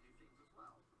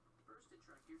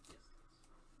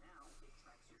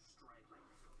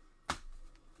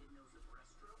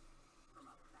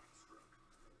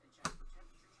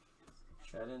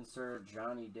 Shed insert,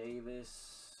 Johnny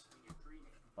Davis,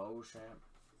 Beauchamp,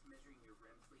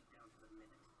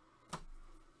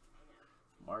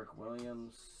 Mark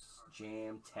Williams,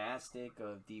 Jamtastic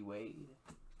of D. Wade,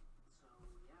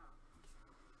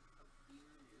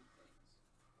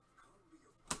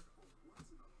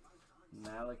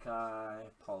 Malachi,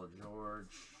 Paul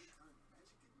George,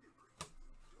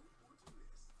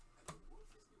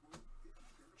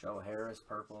 Joe Harris,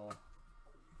 purple.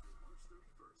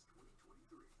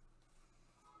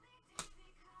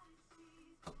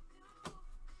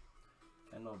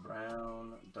 Kendall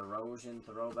Brown, DeRozan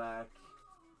throwback,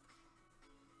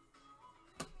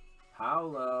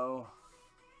 Paolo.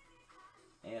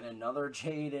 And another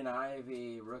Jaden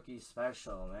Ivey rookie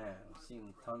special. Man, I've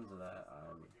seen tons of that.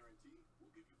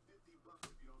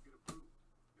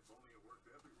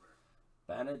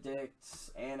 Benedict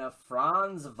and a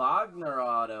Franz Wagner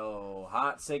auto.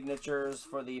 Hot signatures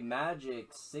for the Magic.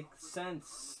 6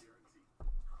 cents.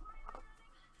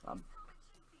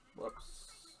 Whoops.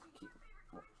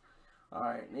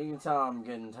 Alright, you can tell I'm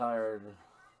getting tired.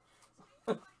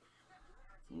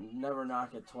 Never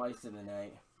knock it twice in a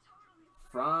night.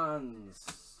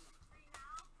 Franz.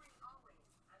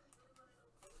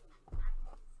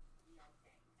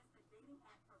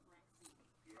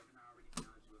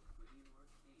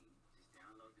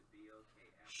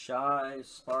 Shy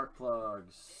spark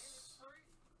plugs.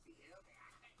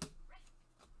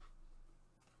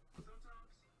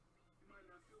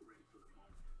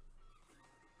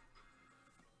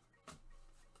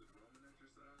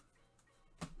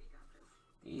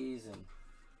 Easin.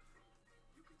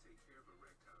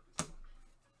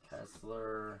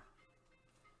 Kessler.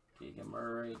 Keegan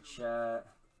Murray, Chet.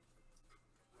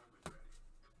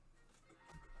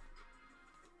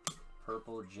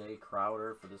 Purple Jay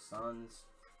Crowder for the Suns.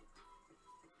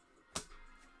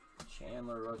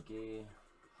 Chandler rookie.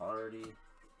 Hardy.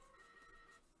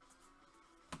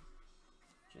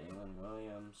 Jalen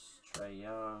Williams. Trae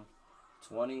Young.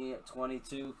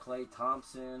 2022 Klay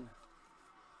Thompson.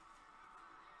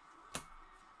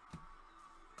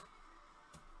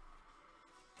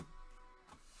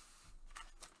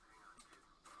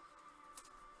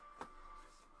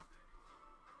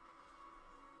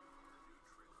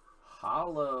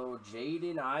 Hollow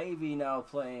Jaden Ivey now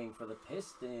playing for the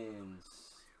Pistons.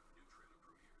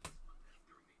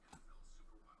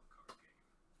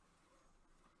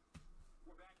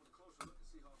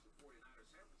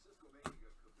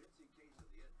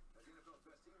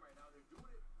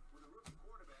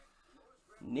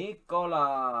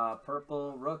 Nikola,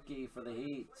 purple rookie for the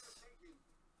Heat.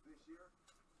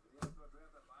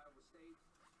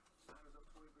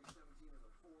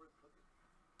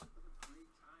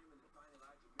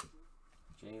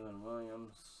 Jalen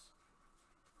Williams.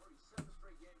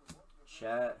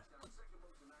 Chet.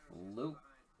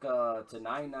 Luka to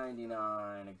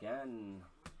 9.99 again.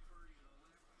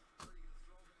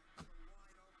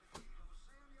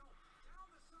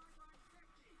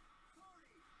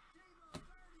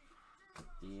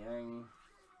 Dieng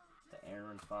to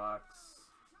Aaron Fox.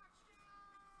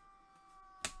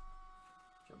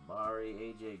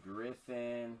 Jabari, AJ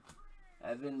Griffin.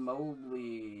 Evan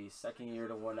Mobley, second year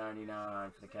to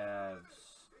 199 for the Cavs.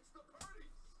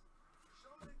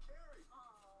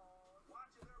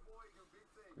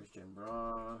 Christian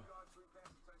Braun.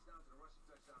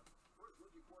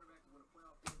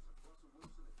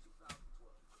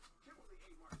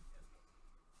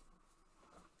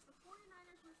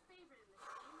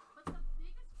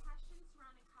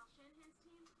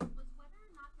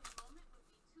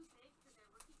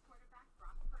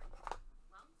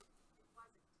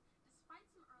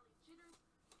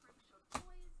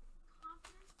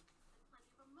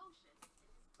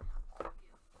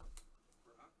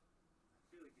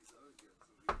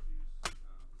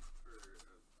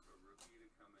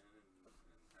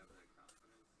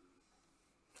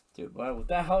 Dude, what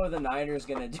the hell are the Niners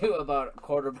going to do about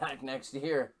quarterback next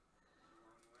year?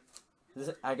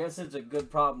 I guess it's a good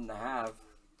problem to have.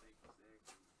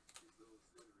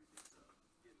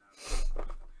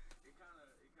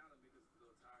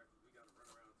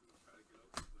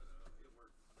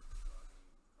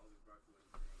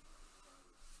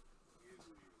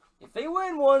 If they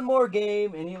win one more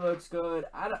game and he looks good,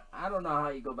 I don't know how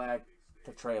you go back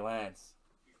to Trey Lance.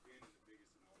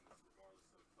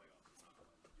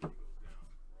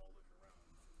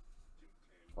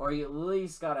 Or you at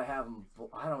least gotta have him.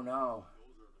 I don't know,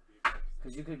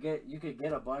 because you could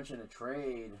get a bunch in a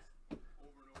trade,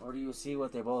 or do you see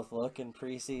what they both look in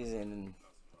preseason?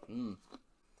 After the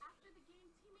game,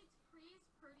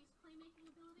 teammates praised Purdy's playmaking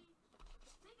ability.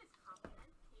 His biggest compliment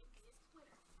came via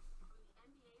Twitter from the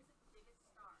NBA's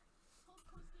biggest star.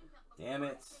 Damn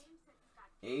it,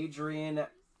 Adrian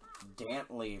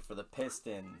Dantley for the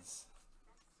Pistons.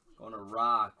 Going to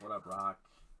Rock. What up, Rock?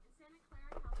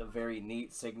 It's a very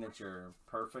neat signature.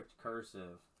 Perfect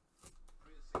cursive.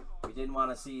 We didn't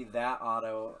want to see that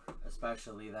auto,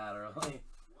 especially that early.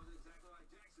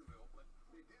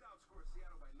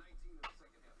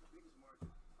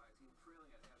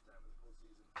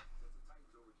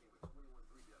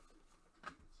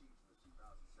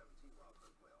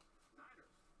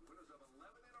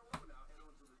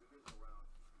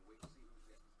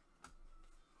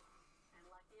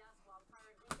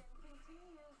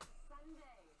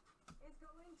 is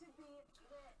going to be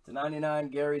lit.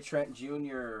 /99 Gary Trent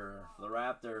Jr. for the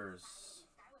Raptors.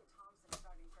 Skylar Thompson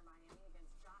starting for Miami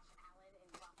against Josh Allen in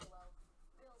Buffalo.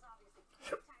 Bills obviously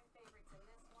big-time favorites in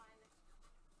this one.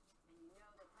 And you know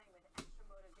they're playing with extra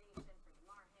motivation for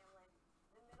DeMar Hamlin.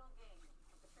 The middle game of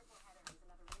the triple header is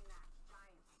another rematch.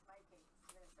 Giants, Vikings,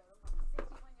 Minnesota won the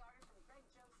 61-yarder from Greg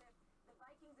Joseph. The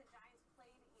Vikings and Giants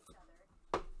played each other.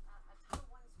 A ton of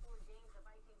one-score games. The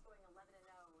Vikings going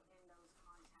 11-0 in those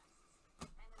contests.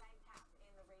 And the nightcap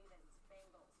in the Ravens,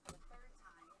 Bengals for the third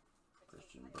time.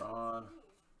 Christian Braun.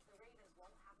 The Ravens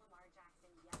won't have Lamar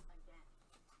Jackson yet again.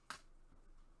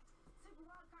 Super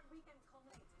Wildcard Weekend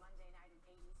culminates Monday night at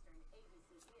 8 Eastern,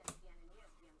 ABC, ESPN, and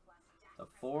ESPN Plus. The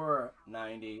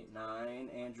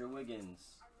 /499 Andrew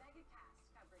Wiggins. Our megacast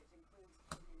coverage includes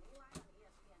Peyton and Eli on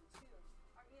ESPN2,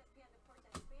 our ESPN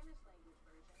Deportes Spanish language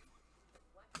version.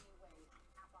 What a way to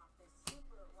cap off this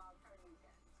Super Wildcard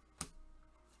Weekend.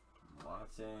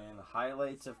 Watson.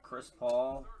 Highlights of Chris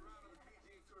Paul.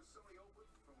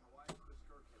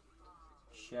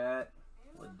 Chet.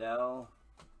 Liddell.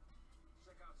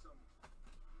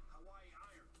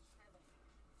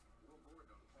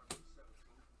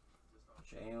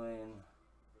 Jalen.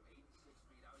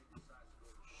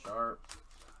 Sharp.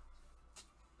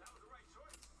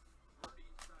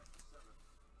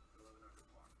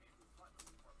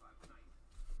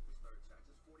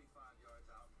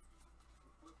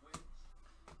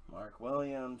 Mark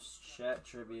Williams, Chet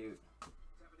tribute.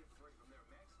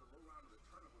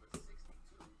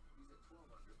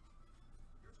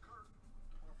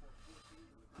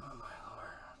 Oh my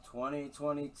Lord.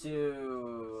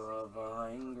 2022 of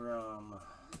Ingram.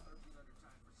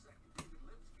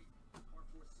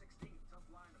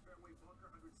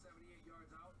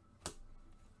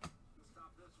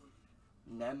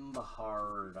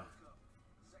 Nembhard.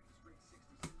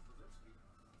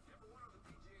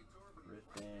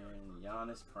 Griffin,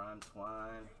 Giannis, Prime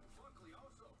Twine.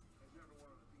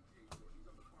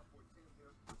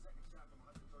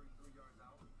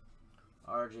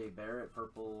 RJ Barrett,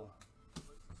 purple.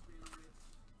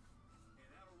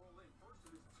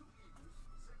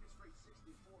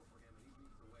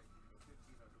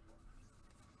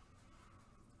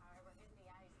 Alright, we're hitting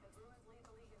the ice. The Bruins lead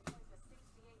the league in points with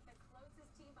 68. The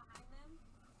closest team behind them,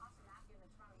 Austin Matthews and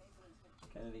the Toronto Maple Leafs with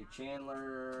 50. Kennedy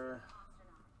Chandler.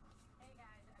 Hey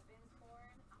guys, I've been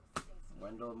scoring. I'm Stacey.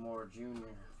 Wendell Moore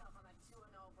Jr. Himself on a 2-0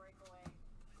 breakaway.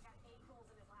 He got 8 goals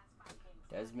in his last 5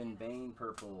 games. Desmond Bain,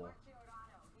 purple. Mark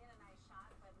Giordano, he had a nice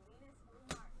shot, but Linus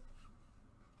Ullmark,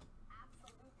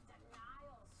 absolute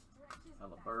denial, stretches with that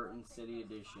Halliburton, one City thing.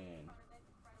 Edition.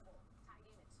 Incredible. Tie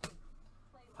game at 2.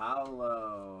 Play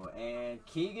Paolo and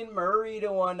Keegan Murray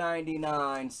to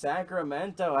 199.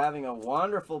 Sacramento having a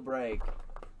wonderful break.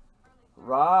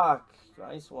 Rock,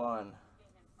 nice one. game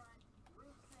in front.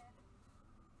 Rusev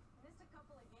missed a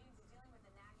couple of games. He's dealing with a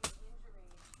nagging injury.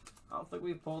 I don't think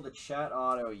we've pulled a chat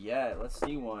auto yet. Let's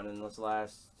see one in this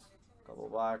last couple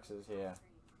boxes here.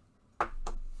 Matt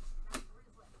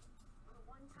Grizzly with a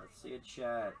one-time Let's see a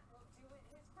chat. will do it.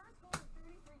 His first goal in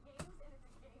 33 games, and it's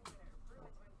a game winner.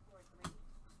 Bruins win 4-3.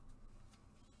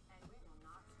 And we will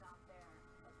not stop there.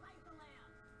 Let's light the lamp.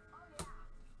 Oh yeah,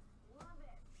 love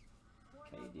it. More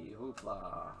KD notable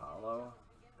Hoopla, hollow.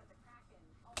 begin with the Kraken.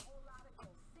 A whole lot of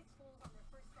goals. 6 goals on their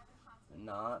first 7 shots.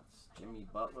 Knots, Jimmy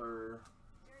Butler,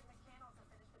 Jared McCann also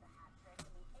finished with a hat trick in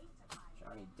the 8-5.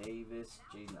 Johnny Davis,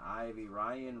 Jaden Ivey,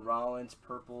 Ryan Rollins,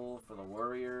 purple for the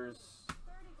Warriors. 30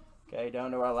 goals. Okay,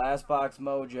 down to our last box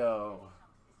mojo.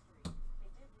 They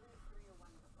did lose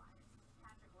 3-1 to the Flyers.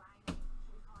 Patrick Laine, should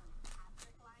we call him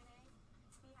Patrick Laine?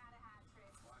 He had a hat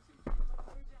trick. And the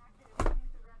Blue Jackets beat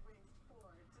the Red Wings 4-3.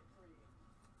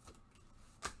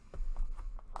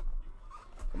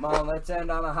 Come on, let's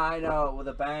end on a high note with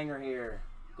a banger here.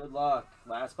 Good luck.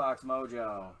 Last box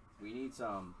mojo. We need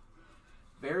some.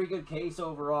 Very good case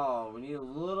overall. We need a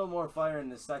little more fire in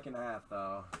the second half,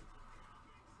 though.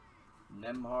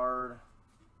 Nembhard.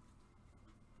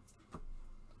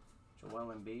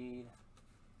 Joel Embiid.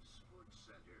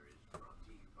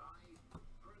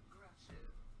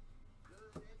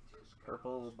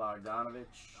 Purple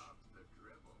Bogdanovich.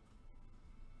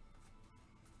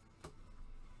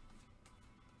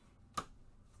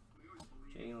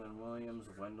 Jalen Williams,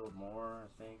 Wendell Moore, I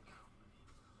think.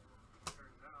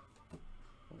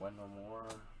 Wendell Moore.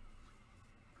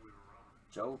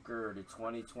 Joker to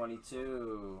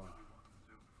 2022.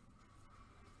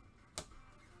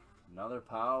 Another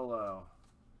Paolo.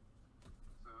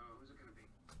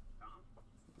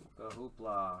 Luka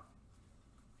Hoopla.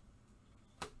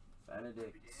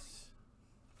 Benedict.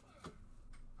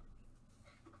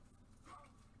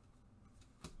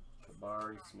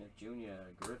 Jabari Smith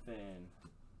Jr., Griffin,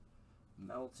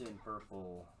 Melton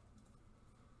purple,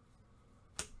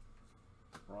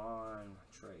 Ron,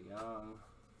 Trey Young.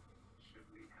 Should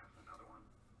we have another one?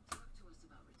 Talk to us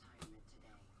about retirement today.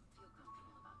 Feel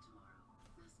comfortable about tomorrow.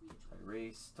 Mass Mutual.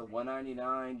 Race to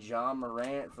 199, John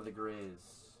Morant for the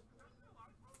Grizz.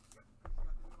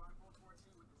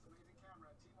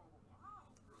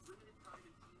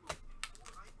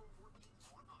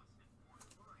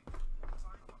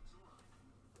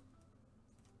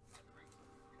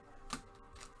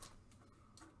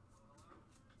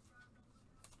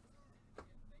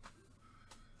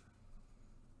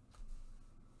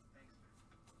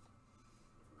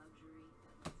 Luxury that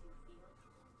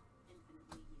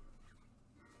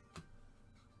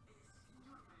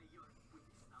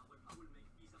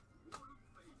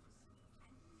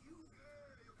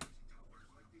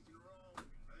makes you feel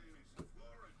infinitely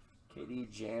you.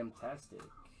 KD Jam-tastic.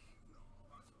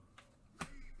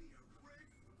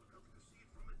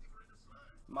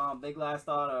 Come on, big last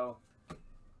auto.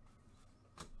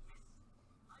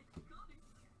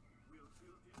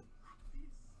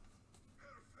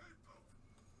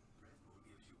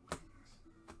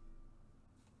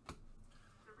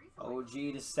 OG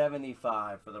to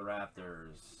 75 for the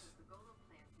Raptors. The Golo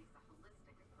plan takes a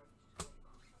holistic approach to weight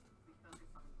loss. We focus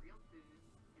on real foods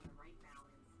in the right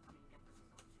balance to get the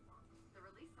results you want. The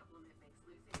Release supplement makes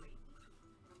losing weight easy.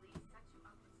 Release sets you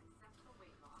up for successful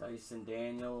weight loss. Dyson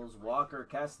Daniels, Walker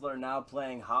Kessler now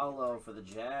playing hollow for the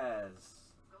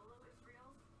Jazz. Golo is real,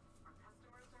 our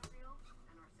customers are real,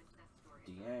 and our success story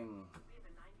is real. Dieng, We have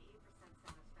a 98%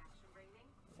 satisfaction rating.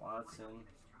 Watson, Give it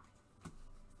a try.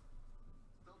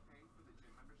 Still paying for the gym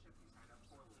membership you signed up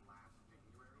for last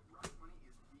January? Rock Money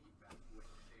is the best way to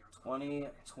stay on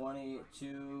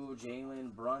 2022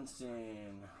 Jalen Brunson,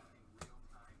 in real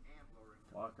time and lowering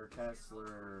Walker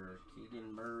Kessler, Keegan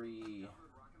Murray,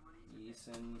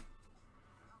 Eason,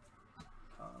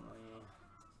 Conley,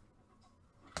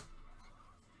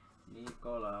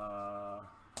 Nicola,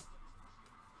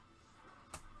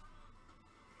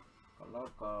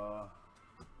 Coloco,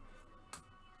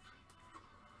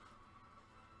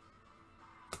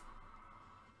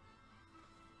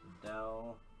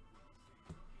 Dell,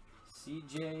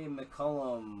 CJ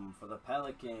McCollum for the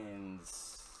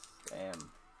Pelicans. Damn.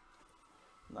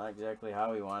 Not exactly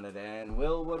how he wanted to end.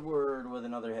 Will Woodward with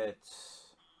another hit.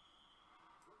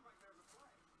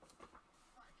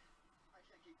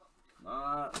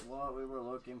 Not what we were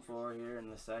looking for here in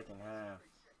the second half.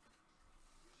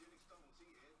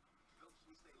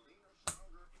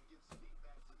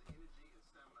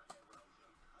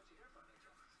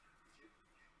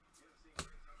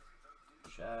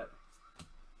 Chat.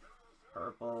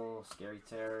 Purple, Scary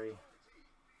Terry.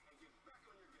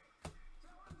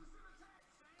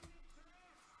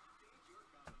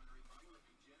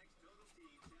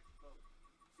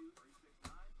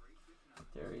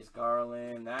 Darius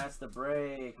Garland, that's the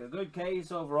break. A good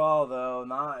case overall, though.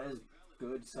 Not as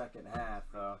good second half,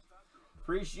 though.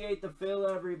 Appreciate the fill,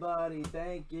 everybody.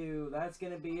 Thank you. That's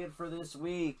going to be it for this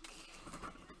week.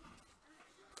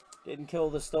 Didn't kill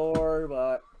the store,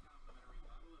 but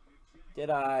did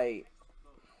I?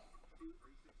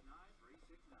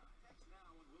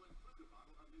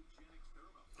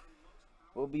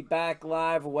 We'll be back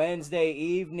live Wednesday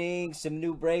evening. Some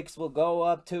new breaks will go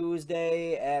up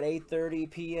Tuesday at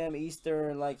 8:30 p.m.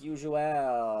 Eastern like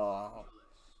usual.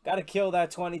 Got to kill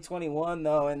that 2021,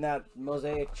 though, and that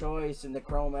Mosaic Choice and the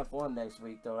Chrome F1 next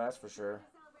week, though, that's for sure.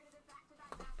 Celebrated a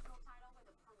back-to-back national title with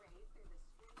a parade through the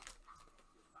streets.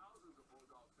 thousands of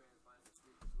Bulldog fans find it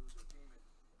sweet to lose their team, and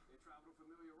they traveled a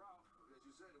familiar route. As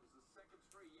you said, it was the second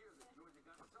straight year that Georgia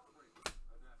got to celebrate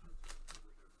a national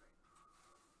championship with their fans.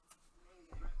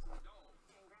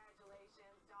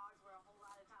 Congratulations, Dogs were a whole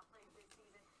lot of top plays this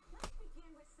season. Let's begin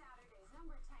with Saturday's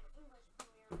number 10 English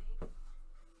Premier League.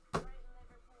 Brighton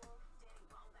Liverpool, Danny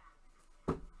Welbeck.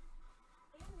 In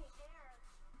the air,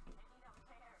 and he don't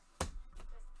care.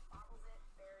 Just bobbles it,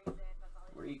 buries it. That's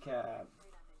all he does. Recap. 3-0.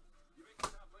 You make the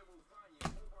top play, we'll find you.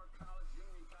 Hobart College,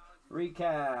 Union College.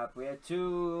 Recap. We had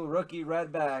two rookie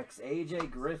redbacks,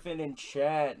 AJ Griffin and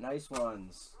Chet. Nice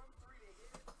ones.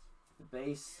 The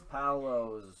base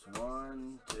Palos.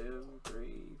 1, 2,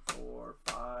 3, 4,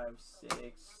 5, 6,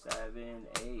 7,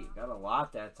 8. Got a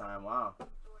lot that time. Wow.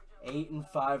 8 and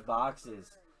 5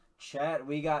 boxes. Chet,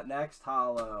 we got next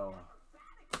hollow.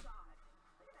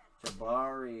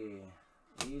 Jabari.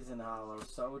 He's in hollow.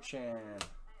 Sochan.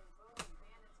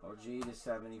 OG to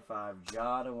 75.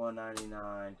 Ja to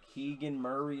 199. Keegan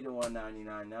Murray to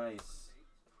 199. Nice.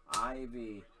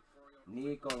 Ivy.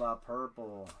 Nicola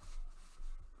purple.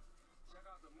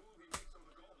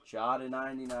 Jada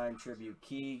 99 tribute.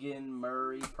 Keegan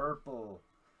Murray purple.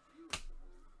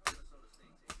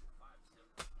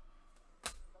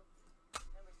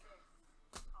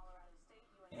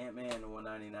 Ant-Man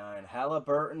 199.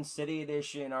 Halliburton City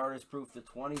Edition artist proof to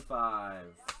 25.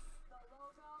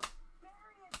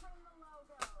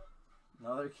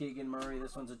 Another Keegan Murray.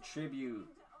 This one's a tribute.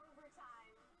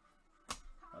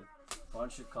 A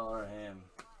bunch of color him.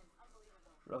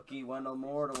 Rookie Wendell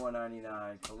Moore to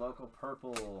 199. Coloco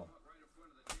purple.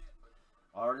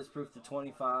 Artist proof to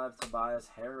 25. Tobias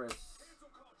Harris.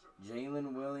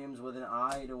 Jalen Williams with an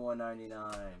eye to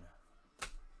 199.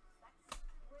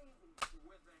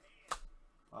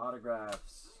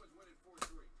 Autographs.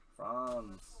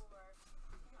 Franz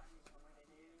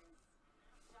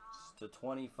to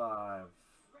 25.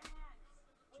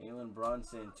 Jalen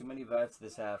Brunson. Too many vets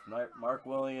this half. Mark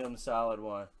Williams, solid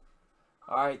one.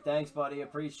 Alright, thanks, buddy.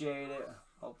 Appreciate it.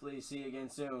 Hopefully see you again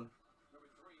soon.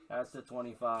 That's the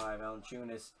 25. Alan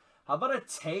Chunis. How about a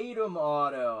Tatum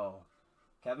auto?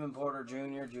 Kevin Porter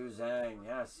Jr., Ju Zhang.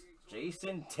 Yes.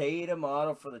 Jason Tatum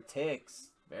auto for the Ticks.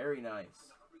 Very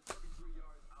nice.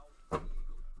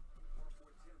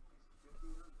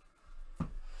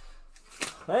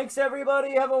 Thanks,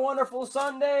 everybody. Have a wonderful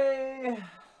Sunday.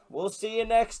 We'll see you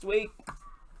next week.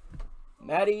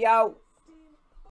 Matty out.